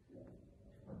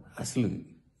 అసలు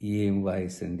ఏం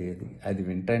వాయిస్ అండి అది. అది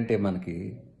వింటంటే మనకి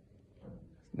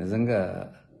నిజంగా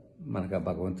మనకు ఆ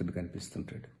భగవంతుడు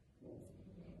కనిపిస్తుంటాడు.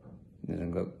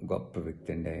 నిజంగా గొప్ప వ్యక్తి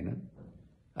అండి ఆయన.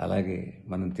 అలాగే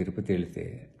మనం తిరుపతి వెళితే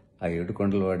ఆ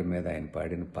ఏడుకొండల వాడి మీద ఆయన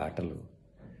పాడిన పాటలు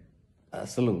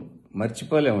అసలు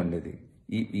మర్చిపోలేమండి. అది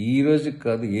ఈ రోజుకి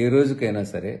కాదు, ఏ రోజుకైనా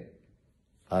సరే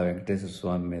ఆ వెంకటేశ్వర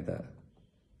స్వామి మీద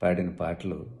పాడిన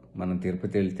పాటలు మనం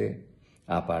తిరుపతి వెళ్తే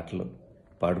ఆ పాటలు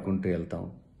పాడుకుంటూ వెళ్తాం.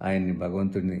 ఆయన్ని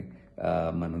భగవంతుడిని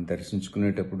మనం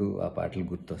దర్శించుకునేటప్పుడు ఆ పాటలు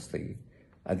గుర్తొస్తాయి.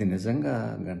 అది నిజంగా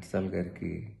ఘంటసాల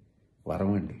గారికి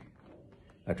వరం అండి.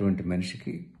 అటువంటి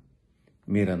మనిషికి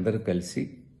మీరందరూ కలిసి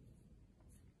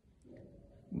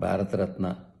భారతరత్న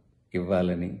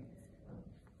ఇవ్వాలని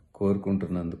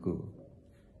కోరుకుంటున్నందుకు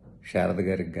శారద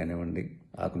గారికి కానివ్వండి,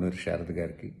 ఆకునూరి శారద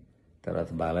గారికి, తర్వాత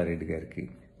బాలారెడ్డి గారికి,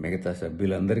 మిగతా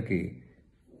సభ్యులందరికీ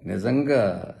నిజంగా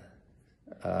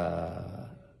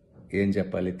ఏం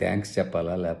చెప్పాలి, థ్యాంక్స్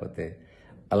చెప్పాలా, లేకపోతే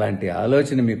అలాంటి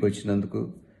ఆలోచన మీకు వచ్చినందుకు,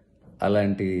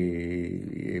 అలాంటి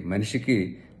మనిషికి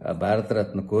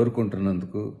భారతరత్న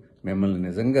కోరుకుంటున్నందుకు మిమ్మల్ని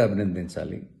నిజంగా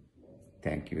అభినందించాలి.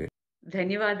 Thank you.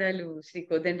 ధన్యవాదాలు శ్రీ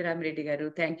కోదండరామిరెడ్డి గారు.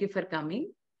 Thank you for coming.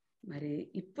 మరి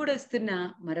ఇప్పుడు వస్తున్న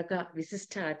మరొక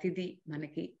విశిష్ట అతిథి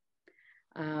మనకి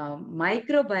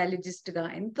మైక్రోబయాలజిస్ట్ గా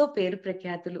ఎంతో పేరు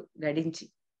ప్రఖ్యాతులు గడించి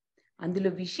అందులో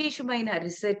విశేషమైన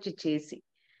రీసెర్చ్ చేసి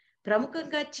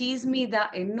ప్రముఖంగా చీజ్ మీద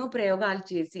ఎన్నో ప్రయోగాలు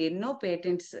చేసి ఎన్నో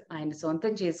పేటెంట్స్ ఆయన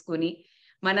సొంతం చేసుకుని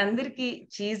మనందరికీ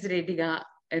చీజ్ రెడ్డిగా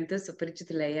ఎంతో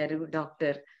సుపరిచితులయ్యారు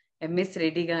డాక్టర్ ఎంఎస్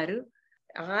రెడ్డి గారు.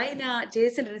 ఆయన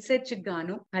చేసిన రీసెర్చ్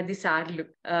గాను 10 సార్లు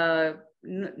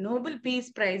నోబెల్ పీస్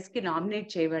ప్రైజ్ కి నామినేట్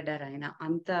చేయబడ్డారు. ఆయన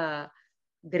అంత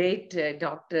గ్రేట్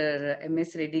డాక్టర్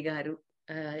ఎంఎస్ రెడ్డి గారు.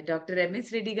 డాక్టర్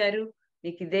ఎంఎస్ రెడ్డి గారు,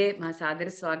 మీకు ఇదే మా సాదర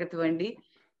స్వాగతం అండి.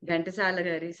 ఘంటసాల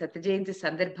గారి శత జయంతి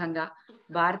సందర్భంగా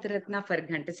భారతరత్న ఫర్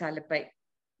ఘంటసాలపై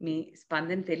మీ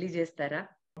స్పందన తెలియజేస్తారా?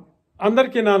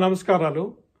 అందరికీ నా నమస్కారాలు.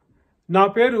 నా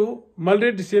పేరు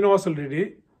మల్రెడ్డి శ్రీనివాసులు రెడ్డి.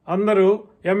 అందరూ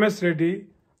ఎంఎస్ రెడ్డి,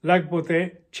 లేకపోతే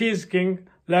చీజ్ కింగ్,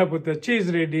 లేకపోతే చీజ్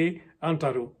రెడ్డి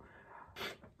అంటారు.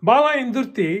 బాలా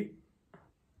ఇందుర్తి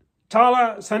చాలా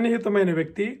సన్నిహితమైన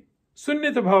వ్యక్తి,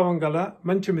 సున్నిత భావం గల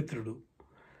మంచి మిత్రుడు,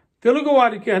 తెలుగు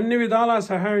వారికి అన్ని విధాలా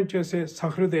సహాయం చేసే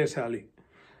సహృదయశాలి.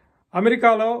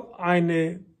 అమెరికాలో ఆయన్ని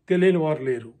తెలియని వారు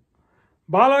లేరు.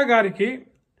 బాలా గారికి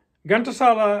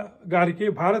ఘంటసాల గారికి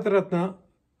భారతరత్న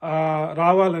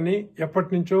రావాలని ఎప్పటి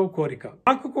నుంచో కోరిక.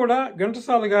 నాకు కూడా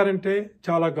ఘంటసాల గారంటే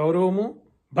చాలా గౌరవము,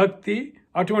 భక్తి.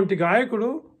 అటువంటి గాయకుడు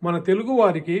మన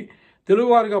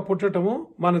తెలుగువారిగా పుట్టటము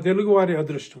మన తెలుగువారి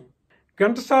అదృష్టం.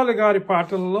 ఘంటసాల గారి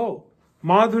పాటలలో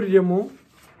మాధుర్యము,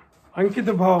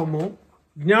 అంకితభావము,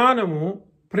 జ్ఞానము,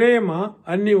 ప్రేమ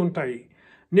అన్నీ ఉంటాయి.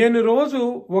 నేను రోజు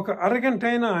ఒక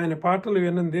అరగంటైనా ఆయన పాటలు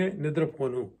వినందే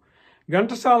నిద్రపోను.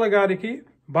 ఘంటసాల గారికి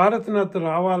భారతరత్న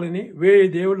రావాలని 1000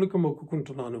 దేవుళ్లకు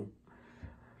మొక్కుకుంటున్నాను.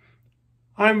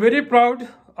 I'm very proud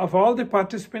of all the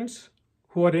participants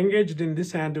who are engaged in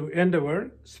this endeavor,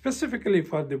 specifically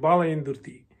for the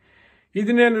Balayendurti.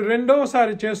 ఇది నేను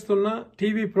రెండోసారి చేస్తున్న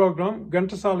టీవీ ప్రోగ్రాం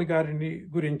ఘంటసాల గారిని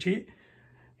గురించి.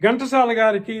 ఘంటసాల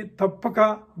గారికి తప్పక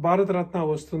భారతరత్న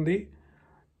వస్తుంది.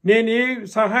 నేను ఏ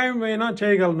సహాయమైనా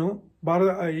చేయగలను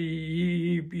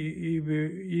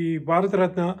ఈ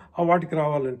భారతరత్న అవార్డుకి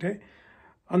రావాలంటే.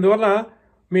 అందువల్ల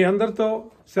మీ అందరితో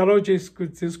సెలవు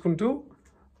తీసుకుంటూ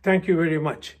థ్యాంక్ యూ వెరీ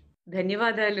మచ్.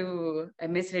 ధన్యవాదాలు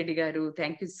ఎంఎస్ రెడ్డి గారు.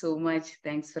 Thank you so much.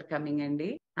 Thanks for coming అండి.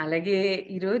 అలాగే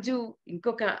ఈరోజు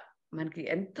ఇంకొక మనకి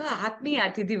ఎంతో ఆత్మీయ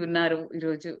అతిథి ఉన్నారు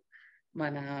ఈరోజు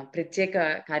మన ప్రత్యేక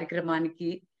కార్యక్రమానికి.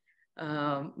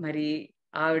 మరి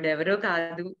ఆవిడెవరో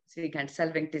కాదు, శ్రీ ఘంటసాల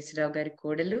వెంకటేశ్వరరావు గారి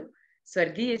కోడలు,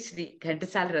 స్వర్గీయ శ్రీ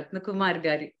ఘంటసాల రత్నకుమార్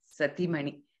గారి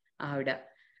సతీమణి ఆవిడ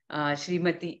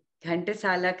శ్రీమతి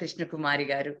ఘంటసాల కృష్ణకుమారి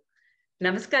గారు.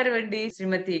 నమస్కారం అండి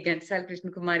శ్రీమతి ఘంటసాల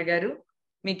కృష్ణకుమారి గారు.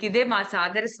 మీకు ఇదే మా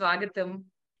సాదర స్వాగతం.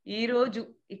 ఈ రోజు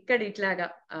ఇక్కడ ఇట్లాగా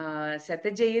శత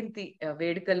జయంతి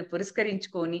వేడుకలు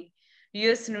పురస్కరించుకొని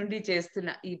యుఎస్ నుండి చేస్తున్న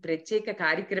ఈ ప్రత్యేక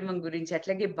కార్యక్రమం గురించి,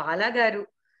 అట్లాగే బాలా గారు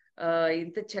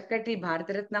ఇంత చక్కటి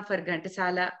భారతరత్న ఫర్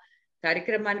ఘంటసాల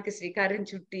కార్యక్రమానికి శ్రీకారం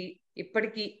చుట్టి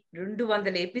ఇప్పటికీ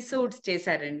 200 ఎపిసోడ్స్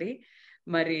చేశారండి.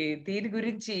 మరి దీని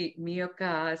గురించి మీ యొక్క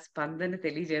స్పందన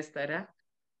తెలియజేస్తారా?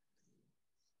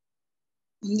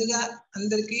 ముందుగా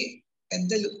అందరికీ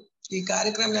పెద్దలు, ఈ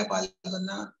కార్యక్రమంలో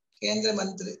పాల్గొన్న కేంద్ర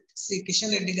మంత్రి శ్రీ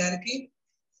కిషన్ రెడ్డి గారికి,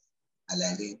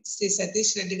 అలాగే శ్రీ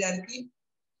సతీష్ రెడ్డి గారికి,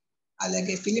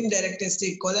 అలాగే ఫిలిం డైరెక్టర్ శ్రీ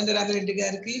కోదండరామిరెడ్డి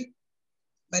గారికి,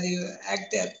 మరియు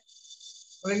యాక్టర్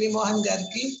మురళీమోహన్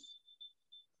గారికి,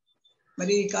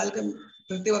 మరి ఈ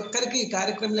ప్రతి ఒక్కరికి, ఈ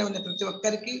కార్యక్రమంలో ఉన్న ప్రతి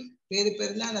ఒక్కరికి పేరు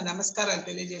పేరున నా నమస్కారాలు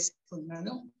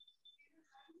తెలియజేసుకుంటున్నాను.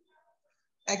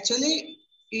 యాక్చువల్లీ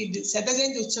ఈ శత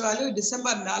జయంతి ఉత్సవాలు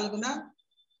డిసెంబర్ 4న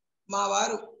మా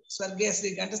వారు స్వర్గీయ శ్రీ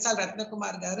ఘంటసాల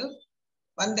రత్నకుమార్ గారు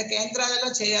 100 కేంద్రాలలో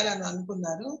చేయాలని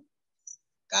అనుకున్నారు.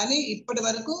 కానీ ఇప్పటి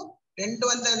వరకు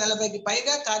 240కి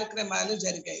పైగా కార్యక్రమాలు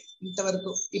జరిగాయి.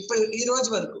 ఇంతవరకు ఇప్పుడు ఈ రోజు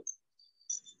వరకు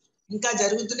ఇంకా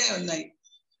జరుగుతూనే ఉన్నాయి.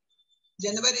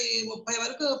 జనవరి 30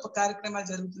 వరకు కార్యక్రమాలు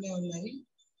జరుగుతూనే ఉన్నాయి.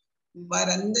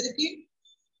 వారందరికీ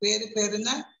పేరు పేరున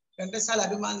ఘంటసాల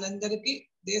అభిమానులందరికీ,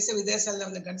 దేశ విదేశాల్లో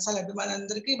ఉన్న ఘంటసాల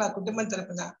అభిమానులందరికీ మా కుటుంబం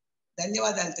తరపున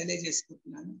ధన్యవాదాలు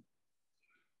తెలియజేసుకుంటున్నాను.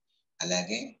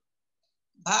 అలాగే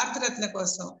భారతరత్న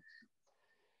కోసం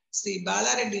శ్రీ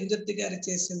బాలారెడ్డి ఇందుర్తి గారు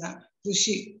చేసిన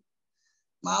కృషి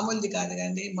మామూలుది కాదు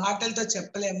కండి, మాటలతో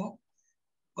చెప్పలేము.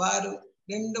 వారు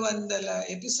 200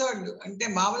 ఎపిసోడ్లు అంటే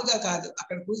మామూలుగా కాదు,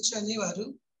 అక్కడ కూర్చొని వారు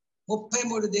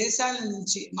 33 దేశాల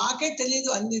నుంచి, మాకే తెలియదు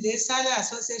అన్ని దేశాల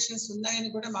అసోసియేషన్స్ ఉన్నాయని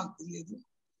కూడా మాకు తెలియదు,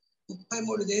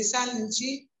 33 దేశాల నుంచి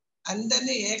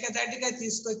అందరినీ ఏకదాటిగా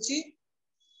తీసుకొచ్చి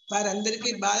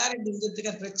వారందరికీ బాలారెడ్డి ఇందుర్తి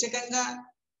గారు, ప్రత్యేకంగా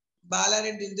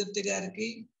బాలారెడ్డి ఇందుర్తి గారికి,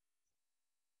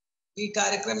 ఈ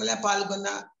కార్యక్రమంలో పాల్గొన్న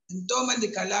ఎంతో మంది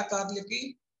కళాకారులకి,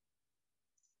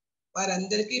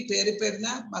 వారందరికీ పేరు పేరున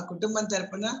మా కుటుంబం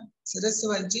తరపున శిరస్సు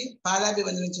వంచి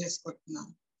పాదాభివందనం చేసుకుంటున్నాం.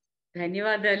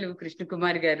 ధన్యవాదాలు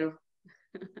కృష్ణకుమార్ గారు.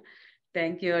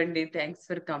 థ్యాంక్ యూ అండి. Thanks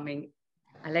for coming.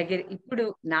 అలాగే ఇప్పుడు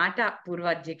నాటా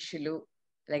పూర్వాధ్యక్షులు,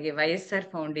 అలాగే వైఎస్ఆర్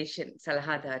ఫౌండేషన్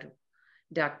సలహాదారు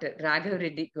డాక్టర్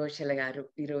రాఘవరెడ్డి ఘోషల గారు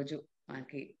ఈరోజు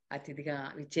మనకి అతిథిగా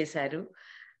విచ్చేశారు.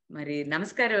 మరి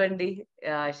నమస్కారం అండి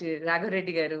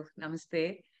రాఘవరెడ్డి గారు, నమస్తే.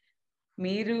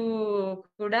 మీరు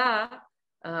కూడా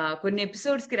కొన్ని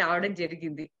ఎపిసోడ్స్ కి రావడం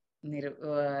జరిగింది. మీరు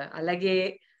అలాగే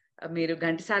మీరు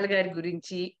ఘంటసాల గారి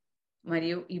గురించి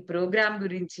మరియు ఈ ప్రోగ్రాం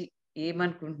గురించి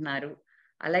ఏమనుకుంటున్నారు?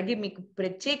 అలాగే మీకు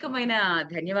ప్రత్యేకమైన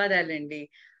ధన్యవాదాలండి.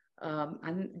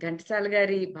 ఘంటసాల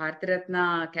గారి భారతరత్న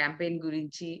క్యాంపెయిన్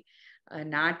గురించి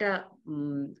నాట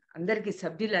అందరికి,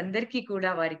 సభ్యులందరికీ కూడా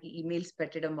వారికి ఈమెయిల్స్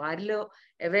పెట్టడం, వారిలో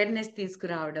అవేర్నెస్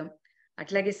తీసుకురావడం,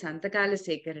 అట్లాగే సంతకాల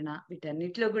సేకరణ,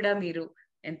 వీటన్నిటిలో కూడా మీరు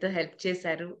ఎంతో హెల్ప్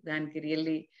చేశారు. దానికి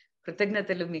రియల్లీ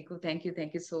కృతజ్ఞతలు మీకు. Thank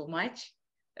you so much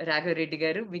Raghava Reddy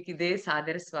గారు. మీకు ఇదే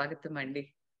సాదర స్వాగతం అండి.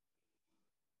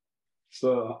 సో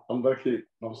అందరికీ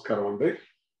నమస్కారం అండి.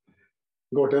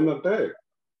 ఇంకోటి ఏంటంటే,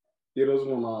 ఈరోజు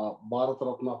మన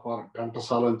భారతరత్న ఫర్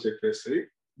ఘంటసాల అని చెప్పేసి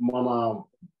మన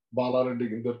బాలారెడ్డి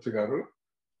ఇందుర్తి గారు.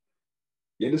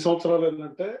 ఎన్ని సంవత్సరాలు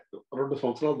ఏంటంటే 2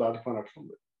 సంవత్సరాలు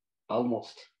దాటిపోయినట్లుంది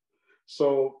ఆల్మోస్ట్. సో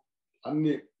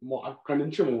అన్ని అక్కడి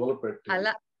నుంచి మొదలుపెట్టి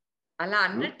అలా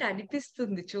అన్నట్టు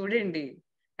అనిపిస్తుంది చూడండి.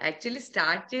 యాక్చువల్లీ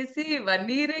స్టార్ట్ చేసి 1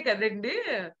 year కదండి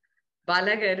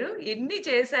బాలా గారు, ఎన్ని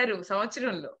చేశారు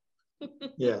సంవత్సరంలో.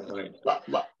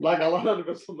 నాకు అలా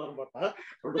అనిపిస్తుంది అనమాట.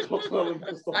 2 సంవత్సరాలు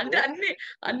అనిపిస్తుంది. అంటే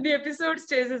అన్ని ఎపిసోడ్స్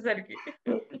చేసేసరికి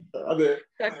అదే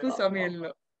తక్కువ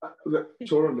సమయంలో.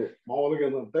 చూడండి, మామూలుగా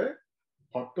ఏంటంటే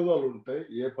పట్టుదల ఉంటే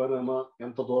ఏ పనైనా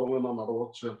ఎంత దూరమైనా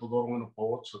నడవచ్చు, ఎంత దూరమైనా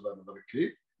పోవచ్చు. దానికి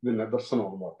ఇది నిదర్శనం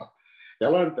అనమాట.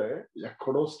 ఎలా అంటే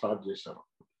ఎక్కడో స్టార్ట్ చేశారు.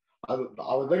 అది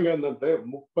ఆ విధంగా ఏంటంటే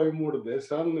 33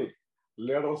 దేశాలని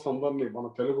లీడర్స్ అందరినీ, మన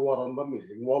తెలుగు వారందరినీ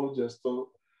ఇన్వాల్వ్ చేస్తూ,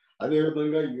 అదే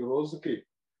విధంగా ఈ రోజుకి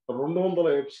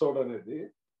 200 ఎపిసోడ్ అనేది,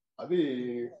 అది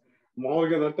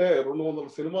మామూలుగా ఏంటంటే 200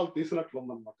 సినిమాలు తీసినట్లు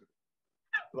ఉందన్నమాట.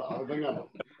 ఆ విధంగా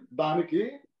దానికి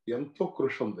ఎంతో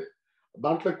కృషి ఉంది.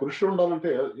 దాంట్లో కృషి ఉండాలంటే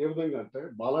ఏ విధంగా అంటే,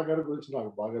 బాలాగారి గురించి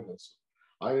నాకు బాగా తెలుసు.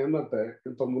 ఆయన ఏంటంటే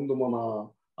ఇంతకుముందు మన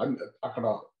అక్కడ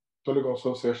తెలుగు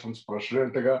అసోసియేషన్స్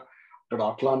ప్రెసిడెంట్ గా ఇక్కడ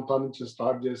అట్లాంటా నుంచి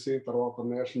స్టార్ట్ చేసి, తర్వాత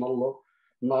నేషనల్లో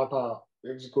నాటా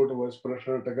ఎగ్జిక్యూటివ్ వైస్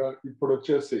ప్రెసిడెంట్ గా, ఇప్పుడు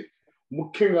వచ్చేసి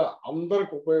ముఖ్యంగా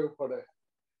అందరికి ఉపయోగపడే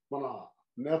మన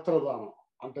నేత్రదానం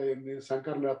అంటే ఏంది,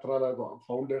 శంకర్ నేత్రాలయ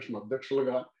ఫౌండేషన్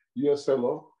అధ్యక్షులుగా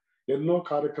యుఎస్ఏలో ఎన్నో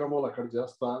కార్యక్రమాలు అక్కడ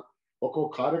చేస్తా, ఒక్కో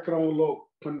కార్యక్రమంలో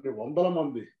కొన్ని వందల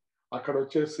మంది అక్కడ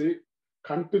వచ్చేసి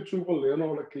కంటి చూపు లేని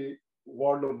వాళ్ళకి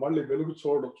వాళ్ళు మళ్ళీ వెలుగు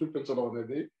చూపించడం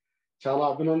అనేది చాలా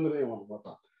అభినందనీయం అనమాట.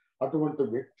 అటువంటి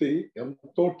వ్యక్తి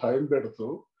ఎంతో టైం పెడుతూ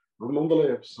 200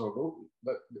 ఎపిసోడ్.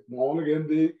 మామూలుగా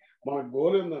ఏంది, మన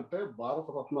గోల్ ఏంటంటే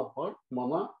భారతరత్న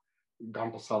మన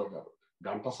ఘంటసాల గారు.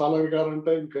 ఘంటసాల గారు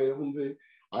అంటే ఇంకా ఏముంది,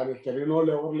 ఆయన తెలియని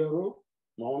వాళ్ళు ఎవరు లేరు.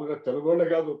 మామూలుగా తెలుగు వాళ్ళే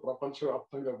కాదు,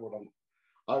 ప్రపంచవ్యాప్తంగా కూడా.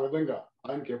 ఆ విధంగా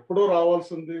ఆయనకి ఎప్పుడూ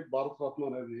రావాల్సింది భారతరత్న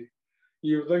అనేది.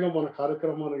 ఈ విధంగా మన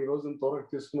కార్యక్రమాన్ని ఈ రోజు ఇంతవరకు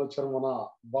తీసుకుని వచ్చారు మన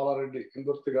బాలారెడ్డి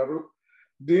ఇందుర్తి గారు.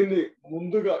 దీన్ని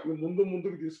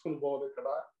ముందుకు తీసుకుని పోవాలి. ఇక్కడ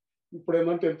ఇప్పుడు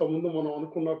ఏంటంటే ఇంతకుముందు మనం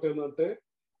అనుకున్నట్టు ఏంటంటే,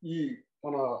 ఈ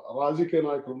మన రాజకీయ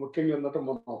నాయకులు ముఖ్యంగా ఏంటంటే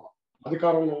మన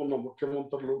అధికారంలో ఉన్న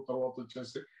ముఖ్యమంత్రులు, తర్వాత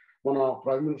వచ్చేసి మన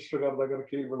ప్రైమ్ మినిస్టర్ గారి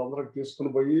దగ్గరికి వీళ్ళందరికి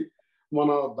తీసుకుని పోయి,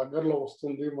 మన దగ్గరలో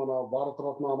వస్తుంది మన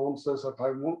భారతరత్న అనౌన్స్ చేసే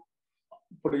టైము.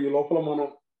 ఇప్పుడు ఈ లోపల మనం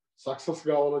సక్సెస్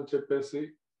కావాలని చెప్పేసి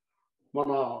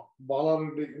మన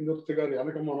బాలారెడ్డి ఇందుర్తి గారి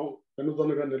వెనక మనం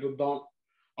వెన్నుదన్నుగా నిలుద్దాం.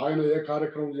 ఆయన ఏ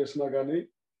కార్యక్రమం చేసినా కానీ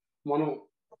మనం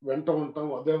వెంట ఉంటాం.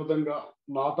 అదేవిధంగా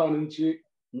నాటా నుంచి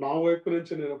నా వైపు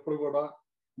నుంచి నేను ఎప్పుడు కూడా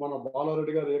మన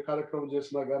బాలారెడ్డి గారు ఏ కార్యక్రమం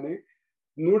చేసినా కానీ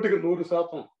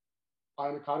 100%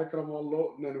 ఆయన కార్యక్రమాల్లో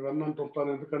నేను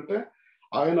వెన్నంటుంటాను. ఎందుకంటే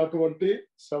ఆయన అటువంటి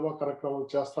సేవా కార్యక్రమాలు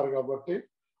చేస్తారు కాబట్టి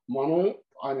మనం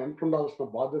ఆయన వెంటుండాల్సిన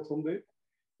బాధ్యత ఉంది.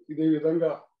 ఇదే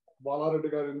విధంగా బాలారెడ్డి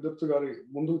గారి ఇందుర్తి గారి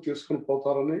ముందుకు తీసుకుని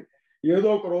పోతారని, ఏదో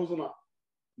ఒక రోజున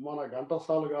మన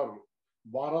ఘంటసాల గారు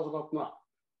భారతరత్న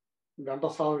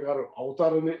ఘంటసాల గారు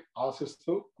అవుతారని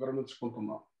ఆశిస్తూ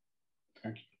విరమించుకుంటున్నాను.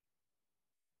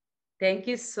 Thank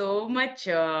you so much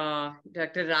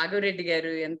doctor Raghava Reddy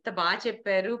గారు, ఎంత బాగా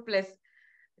చెప్పారు. Plus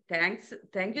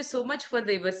thank you so much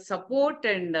for your support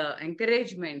and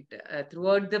encouragement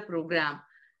throughout the programme.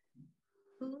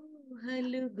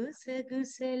 ఊహలు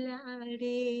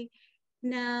గుసగుసలాడే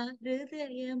నా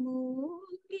హృదయము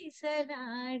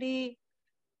గిసలాడే,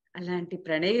 అలాంటి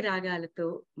ప్రణయ రాగాలతో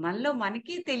మనలో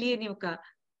మనకి తెలియని ఒక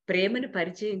ప్రేమను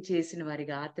పరిచయం చేసిన వారి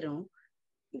గాత్రం.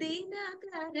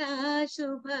 దీనాకరా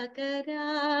శుభకరా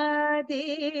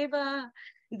దేవా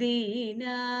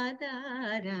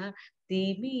దీనాదారా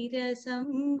తిమిర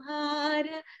సంహార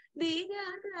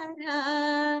దీనాకరా,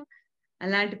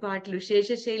 అలాంటి పాటలు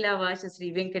శేషశైలవాస శ్రీ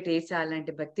వెంకటేశ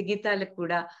అలాంటి భక్తి గీతాలకు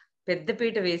కూడా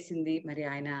పెద్దపీట వేసింది మరి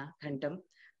ఆయన కంఠం.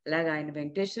 అలాగా ఆయన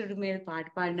వెంకటేశ్వరుడి మీద పాట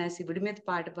పాడినా, శివుడి మీద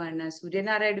పాట పాడినా,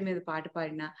 సూర్యనారాయణ మీద పాట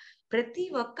పాడినా ప్రతి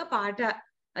ఒక్క పాట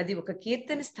అది ఒక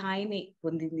కీర్తన స్థాయిని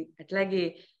పొందింది. అట్లాగే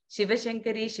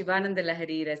శివశంకరి, శివానంద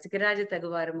లహరి, రసికరాజ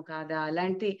తగువారము కాదా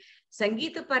అలాంటి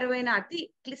సంగీతపరమైన అతి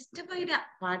క్లిష్టమైన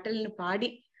పాటలను పాడి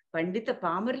పండిత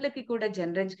పామరులకి కూడా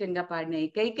జనరంజకంగా పాడిన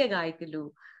ఏకైక గాయకులు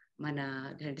మన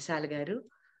ఘంటసాల గారు.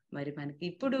 మరి మనకి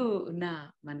ఇప్పుడు ఉన్న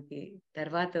మనకి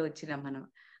తర్వాత వచ్చిన మనం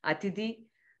అతిథి,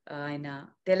 ఆయన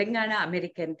తెలంగాణ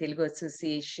అమెరికన్ తెలుగు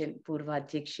అసోసియేషన్ పూర్వ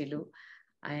అధ్యక్షులు,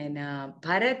 ఆయన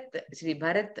శ్రీ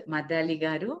భరత్ మద్దాలి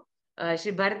గారు.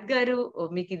 శ్రీ భరత్ గారు,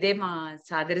 మీకు ఇదే మా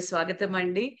సాదర స్వాగతం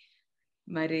అండి.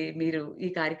 మరి మీరు ఈ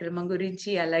కార్యక్రమం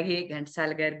గురించి అలాగే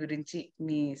ఘంటసాల గారి గురించి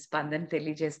మీ స్పందన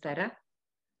తెలియజేస్తారా?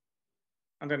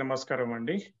 అంతే, నమస్కారం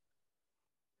అండి.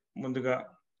 ముందుగా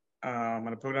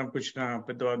మన ప్రోగ్రాంకి వచ్చిన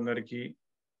పెద్దవాళ్ళందరికీ,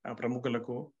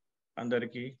 ప్రముఖులకు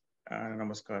అందరికీ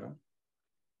నమస్కారం.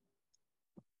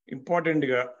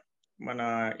 ఇంపార్టెంట్గా మన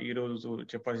ఈరోజు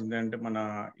చెప్పాల్సింది అంటే మన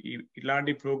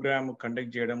ఇలాంటి ప్రోగ్రామ్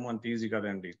కండక్ట్ చేయడం అంత ఈజీ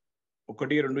కాదండి.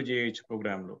 1-2 చేయొచ్చు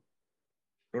ప్రోగ్రాంలు.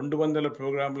 200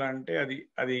 ప్రోగ్రాంలు అంటే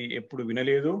అది ఎప్పుడు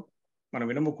వినలేదు, మనం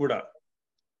వినము కూడా.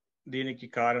 దీనికి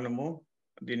కారణము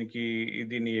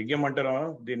దీన్ని యజ్ఞం అంటారో,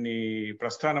 దీన్ని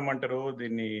ప్రస్థానం అంటారో,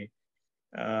 దీన్ని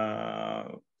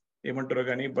ఏమంటారో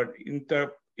కానీ, బట్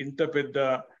ఇంత పెద్ద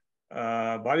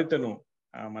బాధ్యతను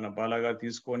మన బాలాగా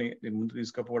తీసుకొని దీన్ని ముందు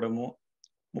తీసుకుపోవడము,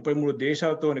 33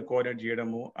 దేశాలతో కోఆర్డినేట్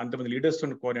చేయడము, అంతమంది లీడర్స్తో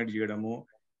కోఆర్డినేట్ చేయడము,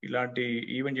 ఇలాంటి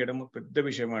ఈవెంట్ చేయడము పెద్ద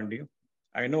విషయం అండి.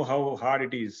 I know how hard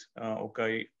it is. ఒక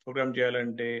ప్రోగ్రామ్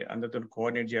చేయాలంటే, అందరితో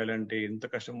కోఆర్డినేట్ చేయాలంటే ఎంత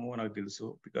కష్టమో నాకు తెలుసు,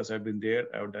 because I been there,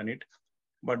 I have done it.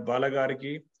 But Bala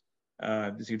గారికి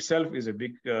this it self is a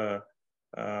big,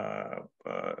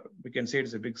 we can say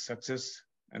it's a big success.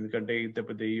 ఎందుకంటే ఇంత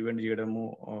పెద్ద ఈవెంట్ చేయడము,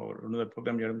 200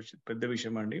 ప్రోగ్రామ్ చేయడం పెద్ద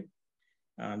విషయం అండి.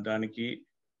 దానికి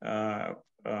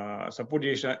సపోర్ట్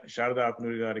చేసిన శారదా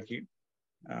ఆకునూరి గారికి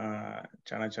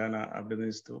చాలా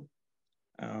అభినందిస్తూ,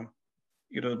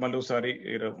 ఈరోజు మళ్ళీ ఒకసారి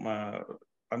మా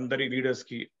అందరి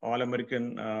లీడర్స్కి, ఆల్ అమెరికన్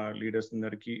లీడర్స్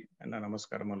అందరికీ నా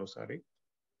నమస్కారం. మరోసారి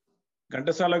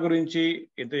ఘంటసాల గురించి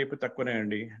ఎంత చెప్పి తక్కువనే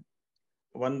అండి.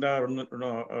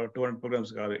 100-200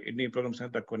 ప్రోగ్రామ్స్ కాదు, ఎన్ని ప్రోగ్రామ్స్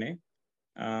అయినా తక్కువనే.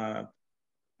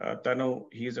 తను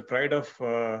he's a pride of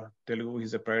Telugu,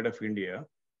 he's a pride of India.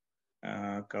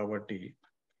 కాబట్టి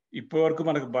ఇప్పటి వరకు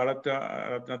మనకు భారత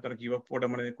రత్న తనకి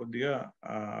ఇవ్వకపోవడం అనేది కొద్దిగా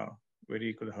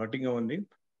హర్టింగ్గా ఉంది.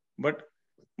 బట్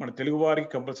మన తెలుగు వారికి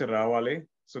కంపల్సరీ రావాలి.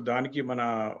 సో దానికి మన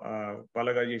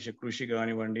బాలగా చేసే కృషి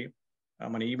కానివ్వండి,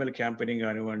 మన ఈమెయిల్ క్యాంపెయినింగ్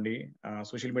కానివ్వండి,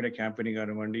 సోషల్ మీడియా క్యాంపెయినింగ్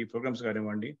కానివ్వండి, ప్రోగ్రామ్స్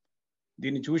కానివ్వండి,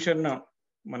 దీన్ని చూసన్న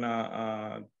మన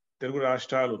తెలుగు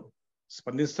రాష్ట్రాలు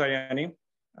స్పందిస్తాయని,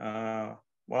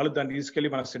 వాళ్ళు దాన్ని తీసుకెళ్ళి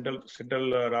మన సెంట్రల్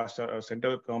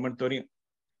గవర్నమెంట్తోని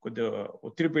కొద్దిగా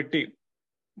ఒత్తిడి పెట్టి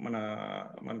మన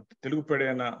తెలుగు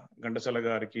ప్రడైన ఘంటసాల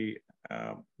గారికి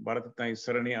భారతరత్న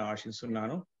ఇస్తారని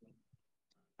ఆశిస్తున్నాను.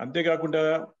 అంతేకాకుండా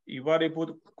ఇవాళ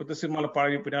కొత్త సినిమాల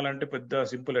పాటలు వినాలంటే పెద్ద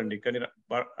సింపుల్ అండి. కానీ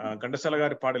ఘంటసాల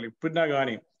గారి పాటలు ఎప్పుడినా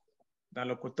కానీ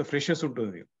దానిలో కొత్త ఫ్రెష్నెస్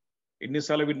ఉంటుంది.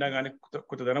 ఎన్నిసార్లు విన్నా కానీ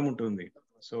కొత్త ధనం ఉంటుంది.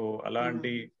 సో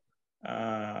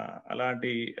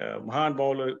అలాంటి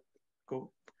మహానుభావులకు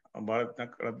భారత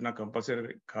రత్న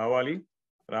కంపల్సరీ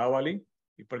రావాలి.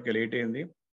 ఇప్పటికే లేట్ అయింది.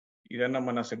 ఇదన్నా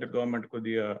మన సెంట్రల్ గవర్నమెంట్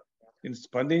కొద్దిగా దీన్ని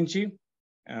స్పందించి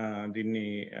దీన్ని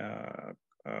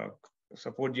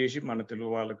సపోర్ట్ చేసి మన తెలుగు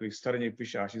వాళ్ళకు ఇస్తారని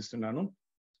చెప్పేసి ఆశిస్తున్నాను.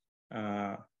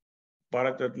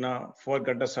 భారతరత్న ఫర్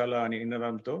ఘంటసాల అని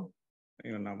నినాదంతో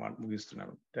నేను నా మాట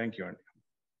ముగిస్తున్నాను. థ్యాంక్ యూ అండి.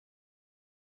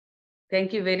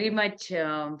 Thank you very much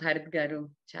Bharat గారు,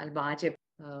 చాలా బాగా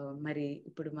చెప్పారు. మరి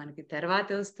ఇప్పుడు మనకి తర్వాత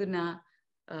వస్తున్న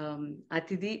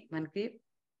అతిథి మనకి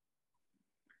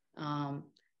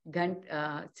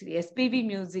ఎస్పీవి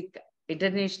మ్యూజిక్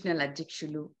ఇంటర్నేషనల్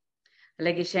అధ్యక్షులు,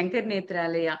 అలాగే శంకర్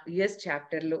నేత్రాలయ US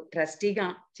చాప్టర్లో ట్రస్టీగా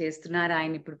చేస్తున్నారు.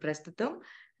 ఆయన ఇప్పుడు ప్రస్తుతం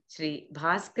శ్రీ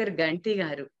భాస్కర్ గంటి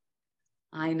గారు,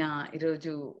 ఆయన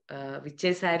ఈరోజు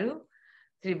విచ్చేశారు.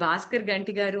 శ్రీ భాస్కర్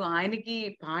గంటి గారు, ఆయనకి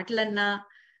పాటలన్నా,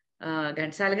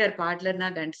 ఘంటసాల గారి పాటలన్నా,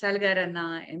 ఘంటసాల గారు అన్నా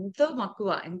ఎంతో మక్కువ,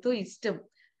 ఎంతో ఇష్టం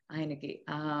ఆయనకి.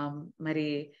 మరి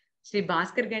శ్రీ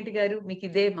భాస్కర్ గంటి గారు, మీకు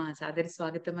ఇదే మా సాదర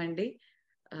స్వాగతం అండి.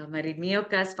 మరి మీ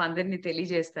యొక్క స్పందనని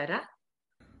తెలియజేస్తారా?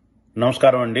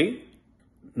 నమస్కారం అండి.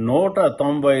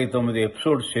 199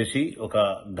 ఎపిసోడ్స్ చేసి ఒక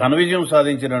ఘన విజయం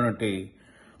సాధించినటువంటి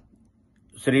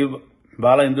శ్రీ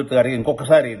బాల ఇందుర్తి గారికి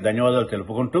ఇంకొకసారి ధన్యవాదాలు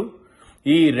తెలుపుకుంటూ,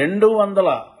 ఈ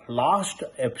 200 లాస్ట్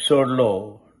ఎపిసోడ్లో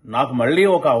నాకు మళ్ళీ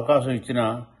ఒక అవకాశం ఇచ్చిన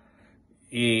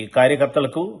ఈ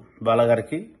కార్యకర్తలకు,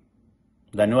 బాలగారికి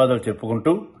ధన్యవాదాలు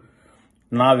చెప్పుకుంటూ,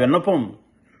 నా విన్నపం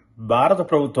భారత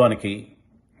ప్రభుత్వానికి,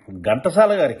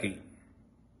 ఘంటసాల గారికి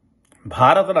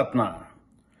భారతరత్న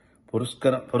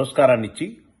పురస్కారాన్ని ఇచ్చి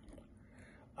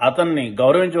అతన్ని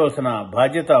గౌరవించవలసిన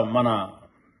బాధ్యత మన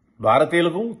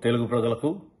భారతీయులకు, తెలుగు ప్రజలకు,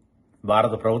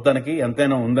 భారత ప్రభుత్వానికి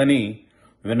ఎంతైనా ఉందని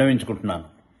విన్నవించుకుంటున్నాను.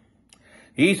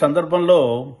 ఈ సందర్భంలో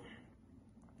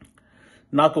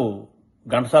నాకు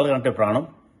ఘంటసాల అంటే ప్రాణం.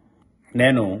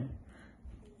 నేను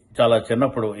చాలా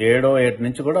చిన్నప్పుడు 7వ ఏట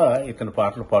నుంచి కూడా ఇతని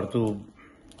పాటలు పాడుతూ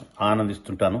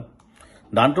ఆనందిస్తుంటాను.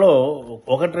 దాంట్లో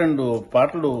 1-2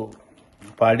 పాటలు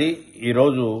పాడి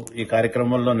ఈరోజు ఈ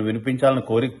కార్యక్రమంలో వినిపించాలని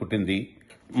కోరిక పుట్టింది.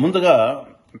 ముందుగా,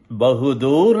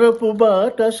 బహుదూరపు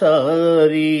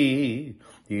బాటసారి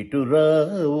ఇటురా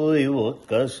ఓయ్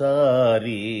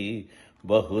ఒక్కసారి,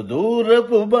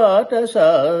 బహుదూరపు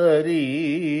బాటసారి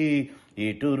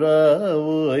ఇటురా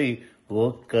ఓయ్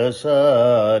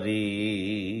ఒక్కసారి.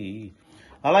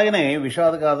 అలాగనే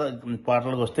విషాద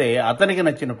పాటలకు వస్తే అతనికి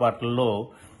నచ్చిన పాటల్లో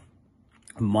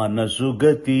మనసు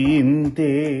గతి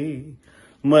ఇంతే,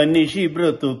 మనిషి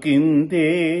బ్రతుకింతే,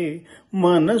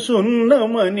 మనసున్న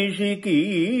మనిషికి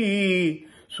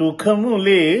సుఖము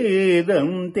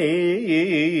లేదంతే,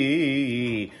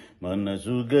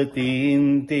 మనసు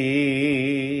గతింతే.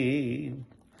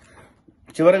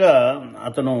 చివరగా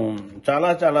అతను చాలా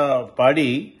చాలా పాడి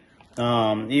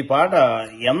ఈ పాట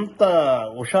ఎంత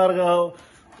హుషారుగా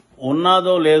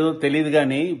ఉన్నాదో లేదో తెలియదు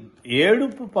కానీ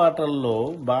ఏడుపు పాటల్లో,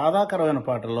 బాధాకరమైన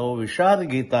పాటల్లో, విషాద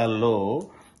గీతాల్లో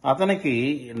అతనికి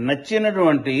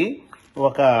నచ్చినటువంటి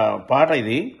ఒక పాట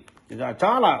ఇది.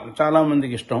 చాలా చాలా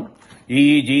మందికి ఇష్టం. ఈ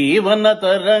జీవన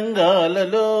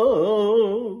తరంగాలలో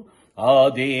ఆ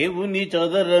దేవుని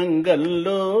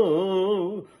చదరంగంలో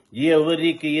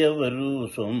ఎవరికి ఎవరు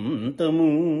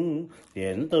సొంతము,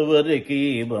 ఎంతవరకి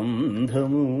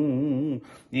బంధము,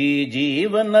 ఈ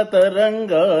జీవన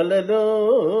తరంగాలలో.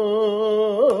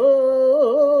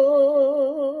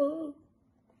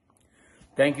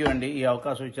 థ్యాంక్ యూ అండి ఈ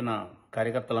అవకాశం ఇచ్చిన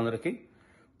కార్యకర్తలందరికీ.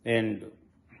 అండ్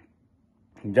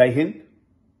జై హింద్.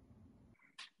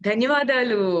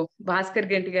 ధన్యవాదాలు భాస్కర్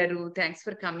గంటి గారు. థ్యాంక్స్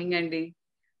ఫర్ కమింగ్ అండి.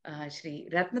 శ్రీ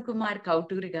రత్నకుమార్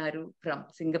కౌటూరి గారు ఫ్రమ్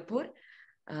సింగపూర్.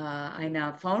 ఆయన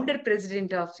ఫౌండర్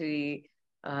ప్రెసిడెంట్ ఆఫ్ శ్రీ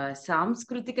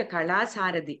సాంస్కృతిక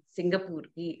కళాసారథి సింగపూర్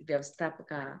కి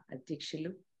వ్యవస్థాపక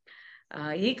అధ్యక్షులు.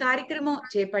 ఈ కార్యక్రమం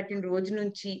చేపట్టిన రోజు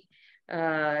నుంచి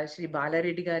శ్రీ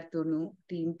బాలారెడ్డి గారితోనూ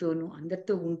టీంతోనూ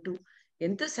అందరితో ఉంటూ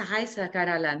ఎంతో సహాయ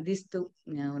సహకారాలు అందిస్తూ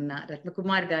ఉన్న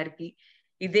రత్నకుమార్ గారికి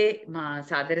ఇదే మా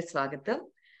సాదర స్వాగతం.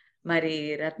 మరి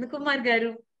రత్నకుమార్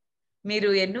గారు, మీరు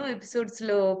ఎన్నో ఎపిసోడ్స్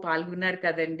లో పాల్గొన్నారు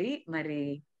కదండి, మరి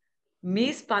మీ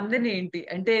స్పందన ఏంటి?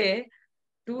 అంటే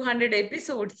 200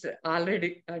 ఎపిసోడ్స్ ఆల్రెడీ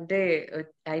అంటే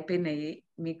అయిపోయినాయి.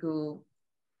 మీకు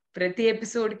ప్రతి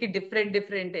ఎపిసోడ్ కి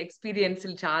డిఫరెంట్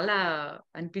ఎక్స్పీరియన్స్లు చాలా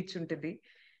అనిపించుంటది.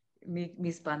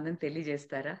 మీ స్పందన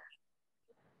తెలియజేస్తారా?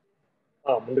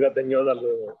 ముందుగా ధన్యవాదాలు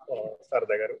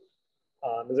శారదా గారు.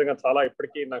 నిజంగా చాలా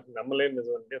ఇప్పటికీ నాకు నమ్మలేని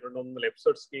నిజం అంటే 200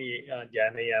 ఎపిసోడ్స్ కి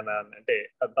జాయిన్ అయ్యాను అంటే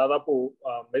దాదాపు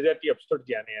మెజారిటీ ఎపిసోడ్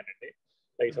జాయిన్ అయ్యానండి.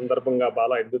 ఈ సందర్భంగా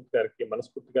బాలా ఇందుత్ గారికి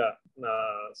మనస్ఫూర్తిగా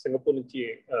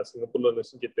సింగపూర్లో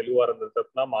నివసించే తెలుగు వారందరి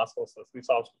తరఫున మా సంస్థ శ్రీ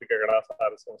సాంస్కృతిక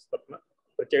కళాసార సంస్థ తరఫున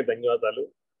ప్రత్యేక ధన్యవాదాలు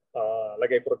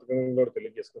అలాగే కృతజ్ఞతలు కూడా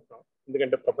తెలియజేసుకుంటున్నాం.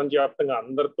 ఎందుకంటే ప్రపంచవ్యాప్తంగా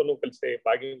అందరితోనూ కలిసే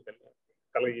భాగ్యం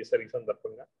కలగజేశారు ఈ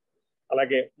సందర్భంగా.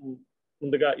 అలాగే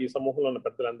ముందుగా ఈ సమూహంలో ఉన్న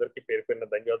పెద్దలందరికీ పేరు పేరున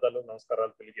ధన్యవాదాలు,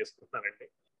 నమస్కారాలు తెలియజేసుకుంటున్నానండి.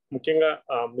 ముఖ్యంగా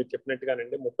మీరు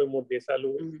చెప్పినట్టుగానండి 33 దేశాలు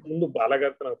ముందు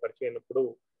బాలాగారితో నాకు పరిచయం అయినప్పుడు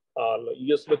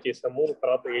US లో చేసాము,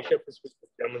 తర్వాత ఏషియా పెసిఫిక్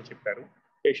వచ్చామని చెప్పారు.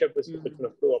 ఏషియా పెసిఫిక్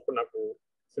వచ్చినప్పుడు అప్పుడు నాకు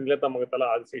శ్రీలత మగతల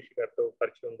ఆదిశేషి గారితో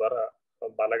పరిచయం ద్వారా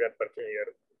బాలాగారి పరిచయం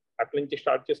అయ్యారు. అట్ల నుంచి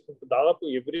స్టార్ట్ చేసుకుంటూ దాదాపు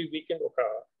ఎవ్రీ వీకెండ్ ఒక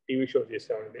టీవీ షో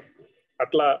చేసామండి.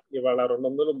 అట్లా ఇవాళ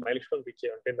 200 మైల్ స్టోన్ రీచ్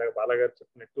అయ్యాం. అంటే ఇందాక బాలాగారు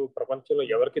చెప్పినట్టు ప్రపంచంలో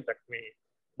ఎవరికి దక్కని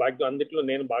భాగ్యం అందుట్లో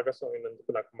నేను భాగస్వామి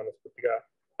అయినందుకు నాకు మనస్ఫూర్తిగా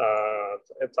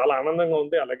చాలా ఆనందంగా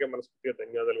ఉంది. అలాగే మనస్ఫూర్తిగా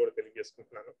ధన్యవాదాలు కూడా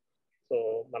తెలియజేసుకుంటున్నాను. సో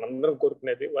మనందరం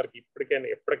కోరుకునేది వారికి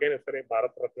ఎప్పటికైనా సరే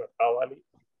భారతరత్న కావాలి.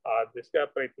 ఆ దిశగా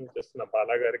ప్రయత్నం చేస్తున్న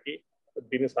బాలాగారికి,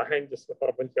 దీన్ని సహాయం చేస్తున్న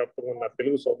ప్రపంచవ్యాప్తంగా ఉన్న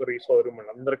తెలుగు సోదరి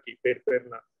మనందరికీ పేరు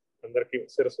పేరున అందరికీ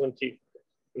శిరస్సు నుంచి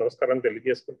నమస్కారం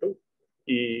తెలియజేసుకుంటూ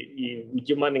ఈ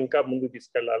ఉద్యమాన్ని ఇంకా ముందుకు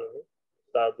తీసుకెళ్లాలని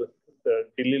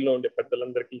ఢిల్లీలో ఉండే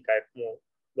పెద్దలందరికీ ఈ కార్యక్రమం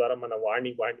ద్వారా మన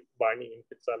వాణి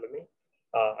వినిపించాలని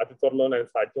అతి త్వరలోనే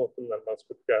సాధ్యం అవుతుందని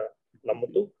మనస్ఫూర్తిగా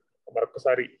నమ్ముతూ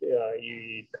మరొకసారి ఈ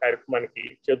కార్యక్రమానికి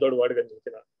చేదోడు వాడిగా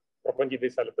నిలిచిన ప్రపంచ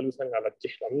దేశాల తెలుగు సంఘాల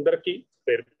అధ్యక్షులందరికీ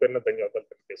పేరు పేరున ధన్యవాదాలు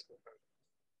తెలియజేసుకుంటున్నాను.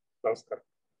 నమస్కారం.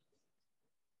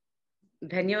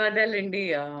 ధన్యవాదాలండి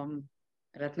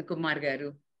రత్నకుమార్ గారు.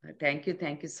 Thank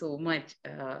you so much.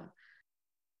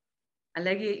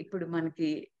 అలాగే ఇప్పుడు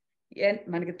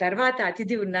మనకి తర్వాత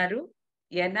అతిథి ఉన్నారు.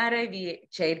 NRIVA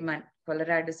చైర్మన్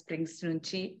కొలరాడో స్ప్రింగ్స్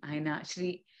నుంచి ఆయన శ్రీ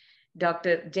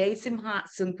డాక్టర్ జయసింహ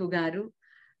సుంకు గారు.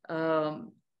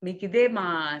 మీకు ఇదే మా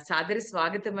సాదర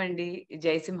స్వాగతం అండి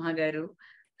జయసింహ గారు.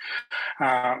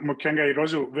 ముఖ్యంగా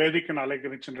ఈరోజు వేదికను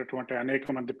అలంకరించినటువంటి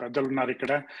అనేక మంది పెద్దలు ఉన్నారు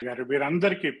ఇక్కడ.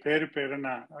 వీరందరికీ పేరు పేరున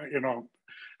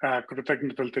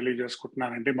కృతజ్ఞతలు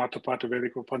తెలియజేసుకుంటున్నానండి మాతో పాటు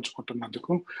వేదిక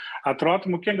పంచుకుంటున్నందుకు. ఆ తర్వాత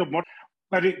ముఖ్యంగా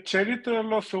మరి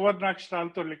చరిత్రలో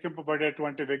సువర్ణాక్షరాలతో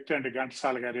లిఖింపబడేటువంటి వ్యక్తి అండి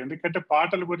ఘంటసాల గారు. ఎందుకంటే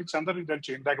పాటల గురించి అందరికీ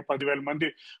తెలుసు. ఇందాక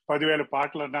 10,000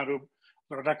 పాటలు అన్నారు,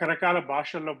 రకరకాల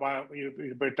భాషల్లో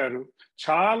పెట్టారు.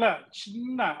 చాలా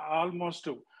చిన్న ఆల్మోస్ట్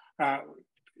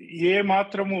ఏ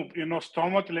మాత్రము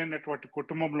స్తోమత లేనటువంటి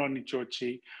కుటుంబంలో నుంచి వచ్చి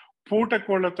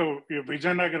పూటకోళ్లతో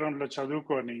విజయనగరంలో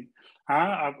చదువుకొని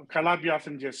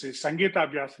కళాభ్యాసం చేసి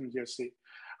సంగీతాభ్యాసం చేసి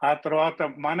ఆ తర్వాత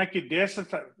మనకి దేశ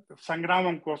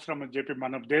సంగ్రామం కోసం అని చెప్పి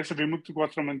మన దేశ విముక్తి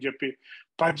కోసం అని చెప్పి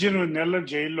 18 నెలలు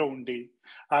జైల్లో ఉండి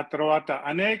ఆ తర్వాత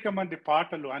అనేక మంది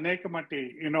పాటలు అనేక మంది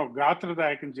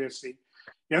గాత్రదాయకం చేసి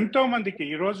ఎంతో మందికి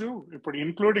ఈరోజు ఇప్పుడు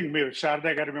ఇంక్లూడింగ్ మీరు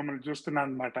శారదా గారు మిమ్మల్ని చూస్తున్నాను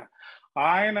అనమాట.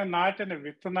 ఆయన నాటిన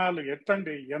విత్తనాలు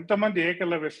ఎత్తండి, ఎంతమంది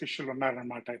ఏకలవ్య శిష్యులు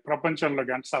ఉన్నారనమాట ప్రపంచంలో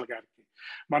ఘంటసాల గారికి.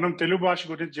 మనం తెలుగు భాష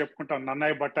గురించి చెప్పుకుంటాం,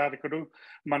 నన్నయ్య భట్టారకుడు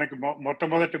మనకి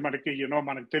మొట్టమొదటి మనకి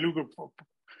మనకి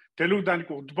తెలుగు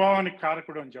దానికి ఉద్భవానికి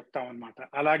కారకుడు అని చెప్తాం అనమాట.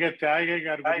 అలాగే త్యాగయ్య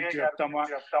గారి గురించి చెప్తాము,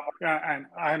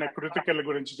 ఆయన కృతికల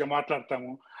గురించి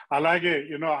మాట్లాడతాము. అలాగే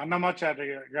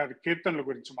అన్నమాచార్య గారి కీర్తనల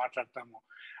గురించి మాట్లాడతాము.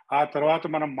 ఆ తర్వాత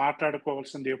మనం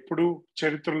మాట్లాడుకోవాల్సింది ఎప్పుడు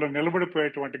చరిత్రలో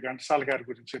నిలబడిపోయేటువంటి ఘంటసాల గారి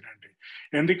గురించేనండి.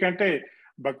 ఎందుకంటే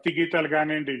భక్తి గీతాలు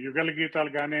కానివ్వండి, యుగల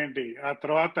గీతాలు కానివ్వండి, ఆ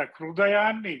తర్వాత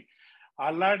హృదయాన్ని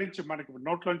అల్లాడించి మనకి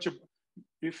నోట్లోంచి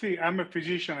ఆమె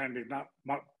ఫిజిషియన్ అండి.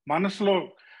 మనసులో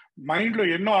మైండ్లో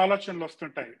ఎన్నో ఆలోచనలు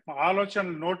వస్తుంటాయి,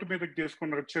 ఆలోచనలు నోటి మీదకి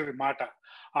తీసుకుని వచ్చేది మాట.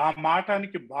 ఆ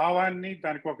మాటానికి భావాన్ని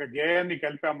దానికి ఒక గేయాన్ని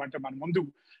కలిపామంటే మన ముందు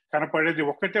కనపడేది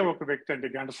ఒకటే ఒక వ్యక్తి అండి,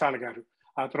 ఘంటసాల గారు.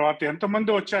 ఆ తర్వాత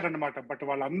ఎంతమంది వచ్చారనమాట, బట్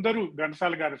వాళ్ళందరూ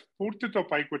ఘంటసాల గారి స్ఫూర్తితో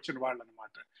పైకి వచ్చిన వాళ్ళు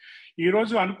అనమాట. ఈ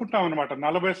రోజు అనుకుంటాం అనమాట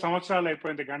 40 సంవత్సరాలు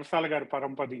అయిపోయింది ఘంటసాల గారు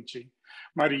పరంపదించి,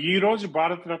 మరి ఈ రోజు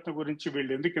భారతరత్న గురించి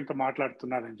వీళ్ళు ఎందుకు ఇంత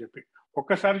మాట్లాడుతున్నారని చెప్పి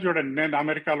ఒక్కసారి చూడండి. నేను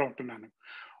అమెరికాలో ఉంటున్నాను.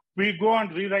 we go and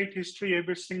rewrite history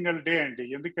every single day అండి.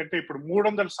 ఎందుకంటే ఇప్పుడు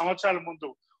 300 సంవత్సరాల ముందు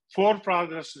 4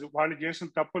 ఫాదర్స్ వాళ్ళు చేసిన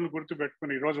తప్పులను గుర్తు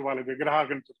పెట్టుకుని ఈ రోజు వాళ్ళ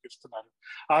విగ్రహాలను తొలగిస్తున్నారు.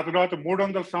 ఆ తర్వాత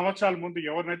 300 సంవత్సరాల ముందు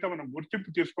ఎవరినైతే మనం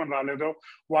గుర్తింపు తీసుకొని రాలేదో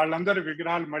వాళ్ళందరి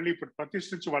విగ్రహాలు మళ్ళీ ఇప్పుడు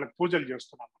ప్రతిష్ఠించి వాళ్ళకి పూజలు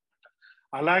చేస్తున్నాం అనమాట.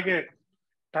 అలాగే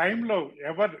టైంలో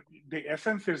the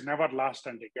essence is never lost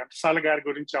అండి. ఘంటసాల గారి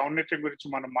గురించి, ఔన్నత్యం గురించి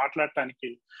మనం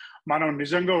మాట్లాడటానికి మనం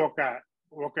నిజంగా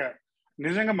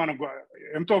నిజంగా మనం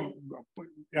ఎంతో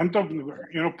ఎంతో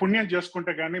పుణ్యం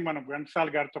చేసుకుంటే కానీ మనం ఘంటసాల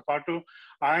గారితో పాటు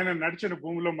ఆయన నడిచిన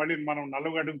భూమిలో మళ్ళీ మనం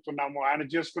నలుగడుగుతున్నాము, ఆయన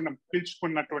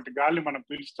పీల్చుకున్నటువంటి గాలి మనం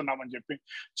పీల్చుతున్నామని చెప్పి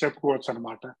చెప్పుకోవచ్చు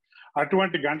అనమాట.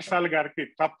 అటువంటి ఘంటసాల గారికి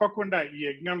తప్పకుండా ఈ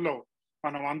యజ్ఞంలో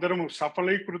మనం అందరము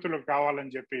సఫలీకృతులు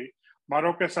కావాలని చెప్పి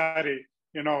మరొకసారి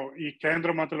ఈ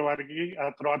కేంద్ర మంత్రుల వారికి, ఆ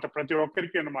తర్వాత ప్రతి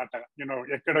ఒక్కరికి అనమాట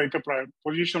ఎక్కడైతే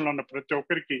పొజిషన్ లో ఉన్న ప్రతి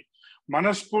ఒక్కరికి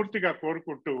మనస్ఫూర్తిగా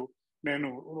కోరుకుంటూ నేను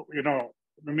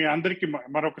మీ అందరికి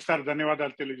మరొకసారి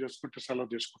ధన్యవాదాలు తెలియజేసుకుంటూ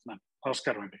సెలవు తీసుకుంటున్నాను.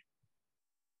 నమస్కారం అండి.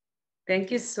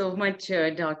 Thank you so much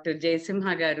doctor Jayasimha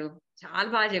గారు. చాలా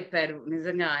బాగా చెప్పారు.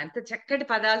 నిజంగా ఎంత చక్కటి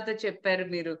పదాలతో చెప్పారు.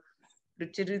 మీరు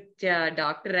రుచిరీత్యా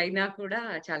డాక్టర్ అయినా కూడా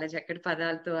చాలా చక్కటి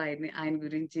పదాలతో ఆయన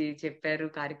గురించి చెప్పారు,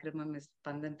 కార్యక్రమం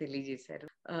స్పందన తెలియజేశారు.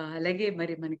 అలాగే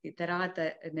మరి మనకి తర్వాత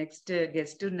నెక్స్ట్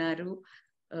గెస్ట్ ఉన్నారు.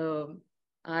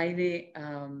 ఆయనే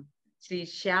శ్రీ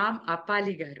శ్యామ్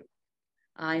అప్పాలి గారు.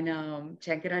 ఆయన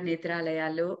శంకర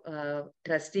నేత్రాలయాల్లో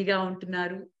ట్రస్టీగా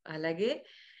ఉంటున్నారు. అలాగే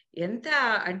ఎంత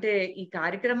అంటే ఈ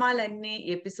కార్యక్రమాలన్నీ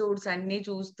ఎపిసోడ్స్ అన్ని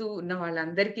చూస్తూ ఉన్న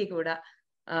వాళ్ళందరికీ కూడా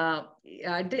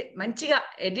అంటే మంచిగా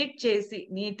ఎడిట్ చేసి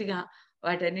నీట్ గా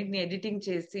వాటన్నిటిని ఎడిటింగ్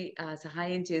చేసి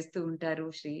సహాయం చేస్తూ ఉంటారు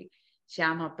శ్రీ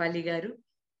శ్యామ్ అప్పాలి గారు.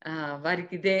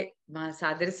 వారికి ఇదే మా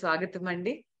సాదర స్వాగతం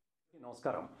అండి.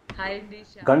 నమస్కారం. హాయ్ అండి.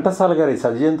 ఘంటసాల గారి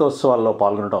సజయంతోత్సవాల్లో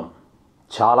పాల్గొనడం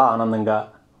చాలా ఆనందంగా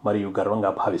మరియు గర్వంగా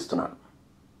భావిస్తున్నాను.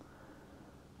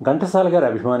 ఘంటసాల గారి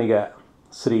అభిమానిగా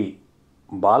శ్రీ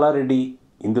బాలారెడ్డి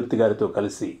ఇందుర్తి గారితో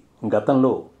కలిసి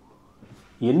గతంలో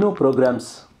ఎన్నో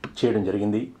ప్రోగ్రామ్స్ చేయడం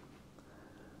జరిగింది.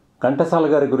 ఘంటసాల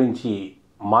గారి గురించి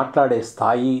మాట్లాడే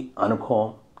స్థాయి, అనుభవం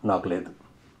నాకు లేదు.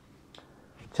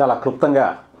 చాలా క్లుప్తంగా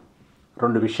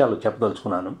 2 విషయాలు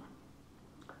చెప్పదలుచుకున్నాను.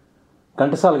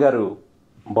 ఘంటసాల గారు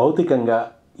భౌతికంగా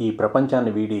ఈ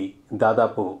ప్రపంచాన్ని వీడి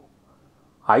దాదాపు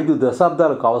 5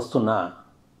 దశాబ్దాలు కావస్తున్న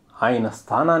ఆయన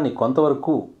స్థానాన్ని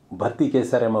కొంతవరకు భర్తీ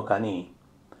చేశారేమో కానీ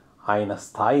ఆయన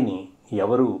స్థాయిని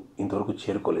ఎవరూ ఇంతవరకు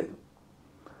చేరుకోలేదు.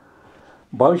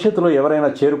 భవిష్యత్తులో ఎవరైనా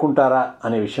చేరుకుంటారా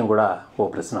అనే విషయం కూడా ఓ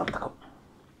ప్రశ్నార్థకం.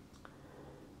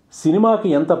 సినిమాకి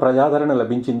ఎంత ప్రజాదరణ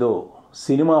లభించిందో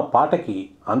సినిమా పాటకి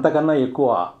అంతకన్నా ఎక్కువ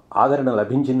ఆదరణ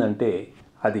లభించిందంటే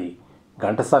అది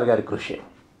ఘంటసాల గారి కృషే.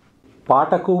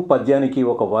 పాటకు పద్యానికి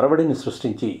ఒక వరవడిని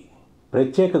సృష్టించి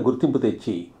ప్రత్యేక గుర్తింపు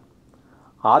తెచ్చి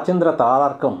ఆచంద్ర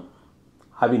తారార్కం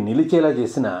అవి నిలిచేలా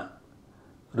చేసిన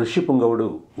ఋషి పుంగవుడు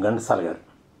ఘంటసాల గారు.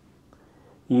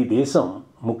 ఈ దేశం,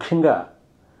 ముఖ్యంగా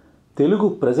తెలుగు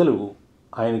ప్రజలు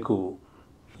ఆయనకు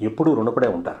ఎప్పుడూ రుణపడే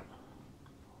ఉంటారు.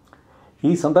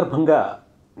 ఈ సందర్భంగా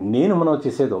నేను మనవి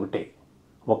చేసేది ఒకటే.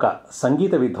 ఒక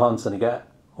సంగీత విద్వాంసునిగా,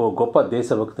 ఓ గొప్ప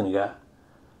దేశభక్తునిగా,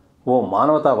 ఓ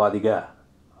మానవతావాదిగా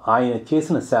ఆయన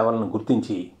చేసిన సేవలను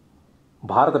గుర్తించి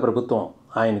భారత ప్రభుత్వం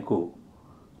ఆయనకు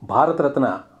భారతరత్న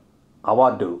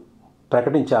అవార్డు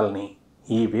ప్రకటించాలని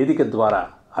ఈ వేదిక ద్వారా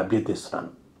అభ్యర్థిస్తున్నాను.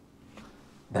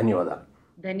 ధన్యవాదాలు.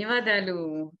 ధన్యవాదాలు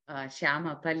శ్యామ్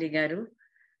అప్పాలి గారు.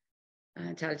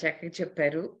 చాలా చక్కగా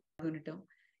చెప్పారు.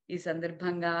 ఈ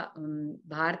సందర్భంగా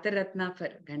భారతరత్న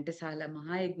ఫర్ ఘంటసాల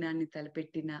మహాయజ్ఞాన్ని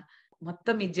తలపెట్టిన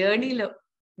మొత్తం ఈ జర్నీలో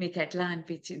మీకు ఎట్లా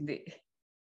అనిపించింది?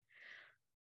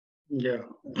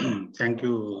 థ్యాంక్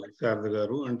యూ శారద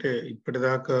గారు. అంటే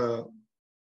ఇప్పటిదాకా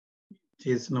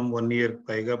చేసిన 1 year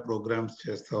పైగా ప్రోగ్రామ్స్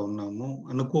చేస్తా ఉన్నాము.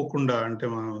 అనుకోకుండా అంటే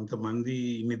మనం ఇంతమంది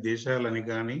ఇన్ని దేశాలని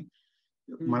కానీ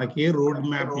మనకే రోడ్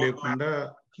మ్యాప్ లేకుండా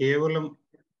కేవలం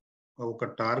ఒక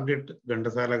టార్గెట్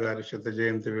ఘంటసాల గారి 100వ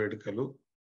జయంతి వేడుకలు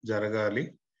జరగాలి,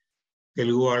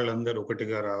 తెలుగు వాళ్ళందరూ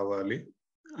ఒకటిగా రావాలి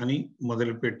అని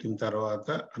మొదలుపెట్టిన తర్వాత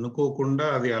అనుకోకుండా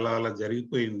అది అలా అలా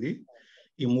జరిగిపోయింది.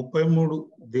 ఈ 33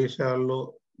 దేశాల్లో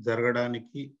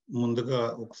జరగడానికి ముందుగా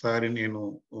ఒకసారి నేను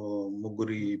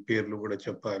ముగ్గురి పేర్లు కూడా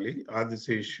చెప్పాలి.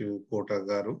 ఆదిశేష్ కోట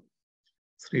గారు,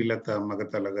 శ్రీలత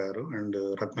మగతల గారు అండ్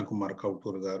రత్నకుమార్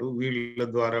కౌటూర్ గారు. వీళ్ళ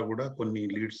ద్వారా కూడా కొన్ని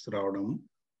లీడ్స్ రావడం.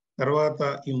 తర్వాత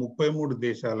ఈ 33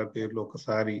 దేశాల పేర్లు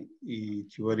ఒకసారి ఈ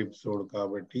చివరి ఎపిసోడ్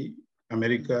కాబట్టి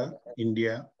America,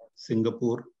 India,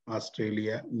 Singapore,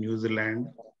 Australia, New Zealand,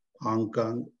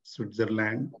 Hong Kong,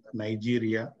 Switzerland,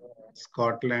 Nigeria,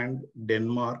 Scotland,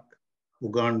 Denmark,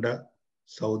 Uganda,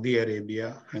 Saudi Arabia,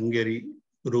 Hungary,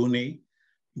 Brunei,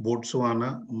 Botswana,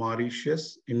 Mauritius,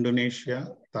 Indonesia,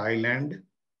 Thailand,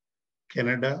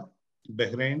 Canada,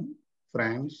 Bahrain,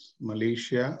 France,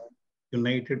 Malaysia,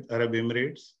 United Arab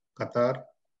Emirates, Qatar,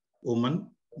 Oman,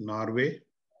 Norway,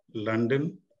 London,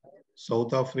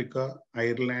 south Africa,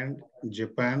 Ireland,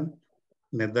 Japan,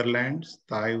 Netherlands,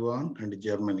 Taiwan and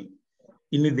Germany.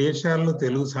 ఇన్ని దేశాల్లో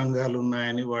తెలుగు సంఘాలు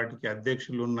ఉన్నాయని, వాటికి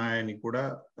అధ్యక్షులు ఉన్నాయని కూడా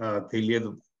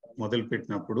తెలియదు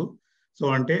మొదలుపెట్టినప్పుడు. సో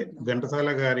అంటే ఘంటసాల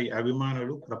గారి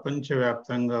అభిమానులు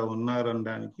ప్రపంచవ్యాప్తంగా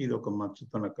ఉన్నారనడానికి ఇది ఒక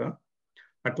మచ్చుతునక.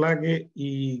 అట్లాగే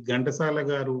ఈ ఘంటసాల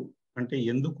గారు అంటే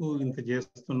ఎందుకు ఇంత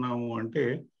చేస్తున్నాము అంటే,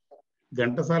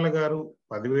 ఘంటసాల గారు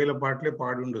 10,000 పాటలే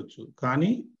పాడి ఉండొచ్చు,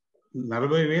 కానీ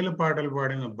 40,000 పాటలు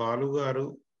పాడిన బాలు గారు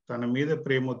తన మీద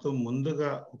ప్రేమతో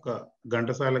ముందుగా ఒక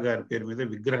ఘంటసాల గారి పేరు మీద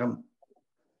విగ్రహం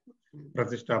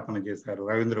ప్రతిష్టాపన చేశారు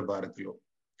రవీంద్ర భారతిలో.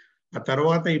 ఆ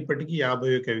తర్వాత ఇప్పటికీ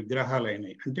 51 విగ్రహాలు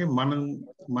అయినాయి. అంటే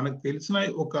మనకు తెలిసిన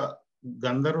ఒక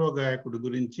గంధర్వ గాయకుడి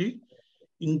గురించి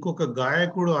ఇంకొక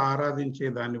గాయకుడు ఆరాధించే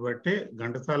దాన్ని బట్టే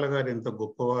ఘంటసాల గారు ఎంత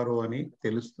గొప్పవారు అని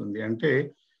తెలుస్తుంది. అంటే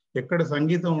ఎక్కడ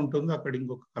సంగీతం ఉంటుందో అక్కడ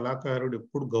ఇంకొక కళాకారుడు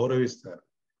ఎప్పుడు గౌరవిస్తారు.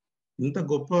 ఇంత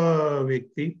గొప్ప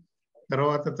వ్యక్తి.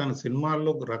 తర్వాత తన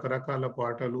సినిమాల్లో రకరకాల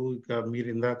పాటలు, ఇక మీరు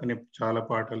ఇందాకనే చాలా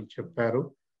పాటలు చెప్పారు,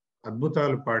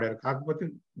 అద్భుతాలు పాడారు. కాకపోతే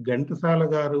ఘంటసాల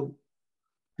గారు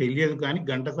తెలియదు, కానీ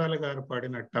ఘంటసాల గారు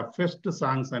పాడిన టఫెస్ట్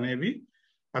సాంగ్స్ అనేవి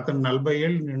అతను 40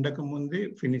 ఏళ్ళు నిండక ముందే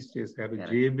ఫినిష్ చేశారు.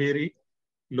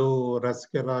 జేబేరిలో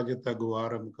రసిక రాజ తగు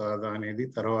వారం కాదా అనేది,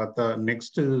 తర్వాత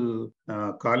నెక్స్ట్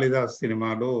కాళిదాస్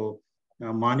సినిమాలో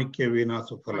మాణిక్య వీణా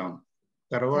సుఫలాం,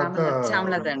 తర్వాత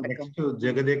నెక్స్ట్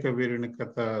జగదేక వీరుని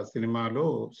కథ సినిమాలో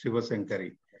శివశంకరి.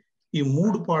 ఈ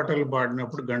 3 పాటలు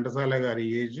పాడినప్పుడు ఘంటసాల గారి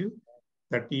ఏజ్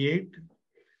 38,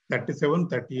 37,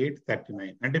 38,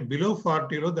 39. అంటే below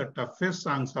 40లో the toughest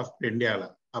songs of Pendyala.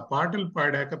 ఆ పాటలు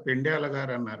పాడాక పెండ్యాల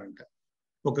గారు అన్నారంట,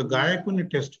 ఒక గాయకుని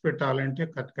టెస్ట్ పెట్టాలంటే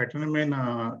కఠినమైన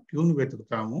ట్యూన్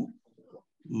వెతుకుతాము.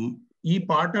 ఈ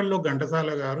పాటల్లో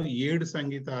ఘంటసాల గారు 7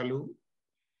 సంగీతాలు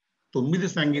 9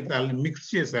 సంగీతాలను మిక్స్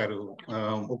చేశారు.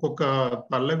 ఒక్కొక్క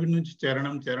పల్లవి నుంచి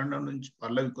చరణం, చరణం నుంచి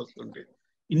పల్లవికి వస్తుంటే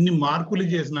ఇన్ని మార్పులు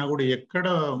చేసినా కూడా ఎక్కడ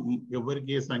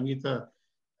ఎవరికి సంగీత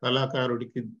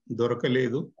కళాకారుడికి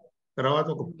దొరకలేదు. తర్వాత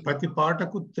ప్రతి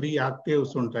పాటకు 3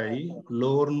 ఆక్టేవ్స్ ఉంటాయి.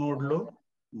 లోవర్ నోడ్లో,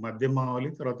 మధ్యమావళి,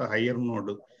 తర్వాత హయ్యర్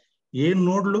నోడ్. ఏ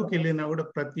నోడ్లోకి వెళ్ళినా కూడా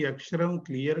ప్రతి అక్షరం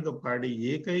క్లియర్గా పాడి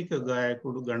ఏకైక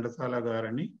గాయకుడు ఘంటసాల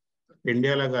గారని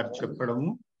పెండ్యాల గారు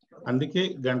చెప్పడము. అందుకే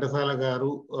ఘంటసాల గారు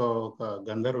ఒక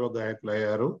గంధర్వ గాయకులు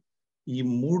అయ్యారు. ఈ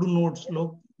 3 నోట్స్లో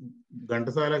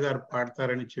ఘంటసాల గారు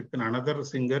పాడతారని చెప్పిన అనదర్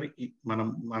సింగర్ మనం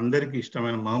అందరికి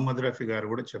ఇష్టమైన మహమ్మద్ రఫీ గారు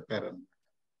కూడా చెప్పారు.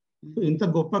 ఇంత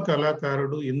గొప్ప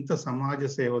కళాకారుడు, ఇంత సమాజ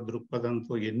సేవ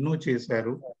దృక్పథంతో ఎన్నో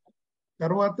చేశారు.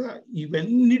 తర్వాత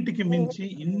ఇవన్నిటికి మించి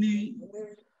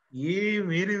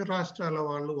వేరే రాష్ట్రాల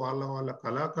వాళ్ళు వాళ్ళ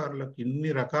కళాకారులకు ఇన్ని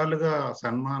రకాలుగా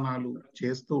సన్మానాలు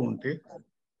చేస్తూ ఉంటే,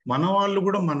 మన వాళ్ళు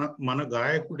కూడా మన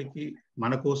గాయకుడికి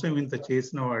మన కోసం ఇంత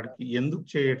చేసిన వాడికి ఎందుకు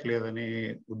చేయట్లేదనే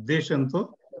ఉద్దేశంతో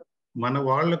మన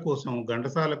వాళ్ళ కోసం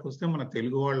ఘంటసాలకు వస్తే మన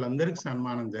తెలుగు వాళ్ళందరికీ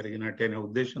సన్మానం జరిగినట్టే అనే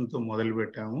ఉద్దేశంతో మొదలు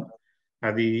పెట్టాము.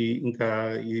 అది ఇంకా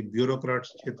ఈ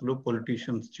బ్యూరోక్రాట్స్ చేతిలో,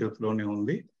 పొలిటీషియన్స్ చేతిలోనే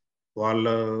ఉంది.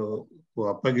 వాళ్ళకు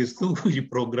అప్పగిస్తూ ఈ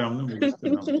ప్రోగ్రామ్ ను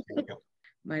ముగిస్తున్నాము.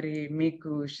 మరి మీకు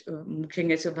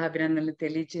ముఖ్యంగా శుభాభినందనలు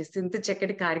తెలియజేస్తూ ఇంత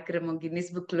చక్కటి కార్యక్రమం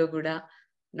గిన్నిస్ బుక్ లో కూడా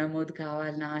నమోదు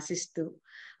కావాలని ఆశిస్తూ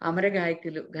అమర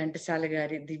గాయకులు ఘంటసాల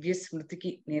గారి దివ్య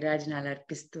స్మృతికి నీరాజనాలు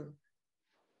అర్పిస్తూ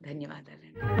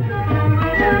ధన్యవాదాలండి.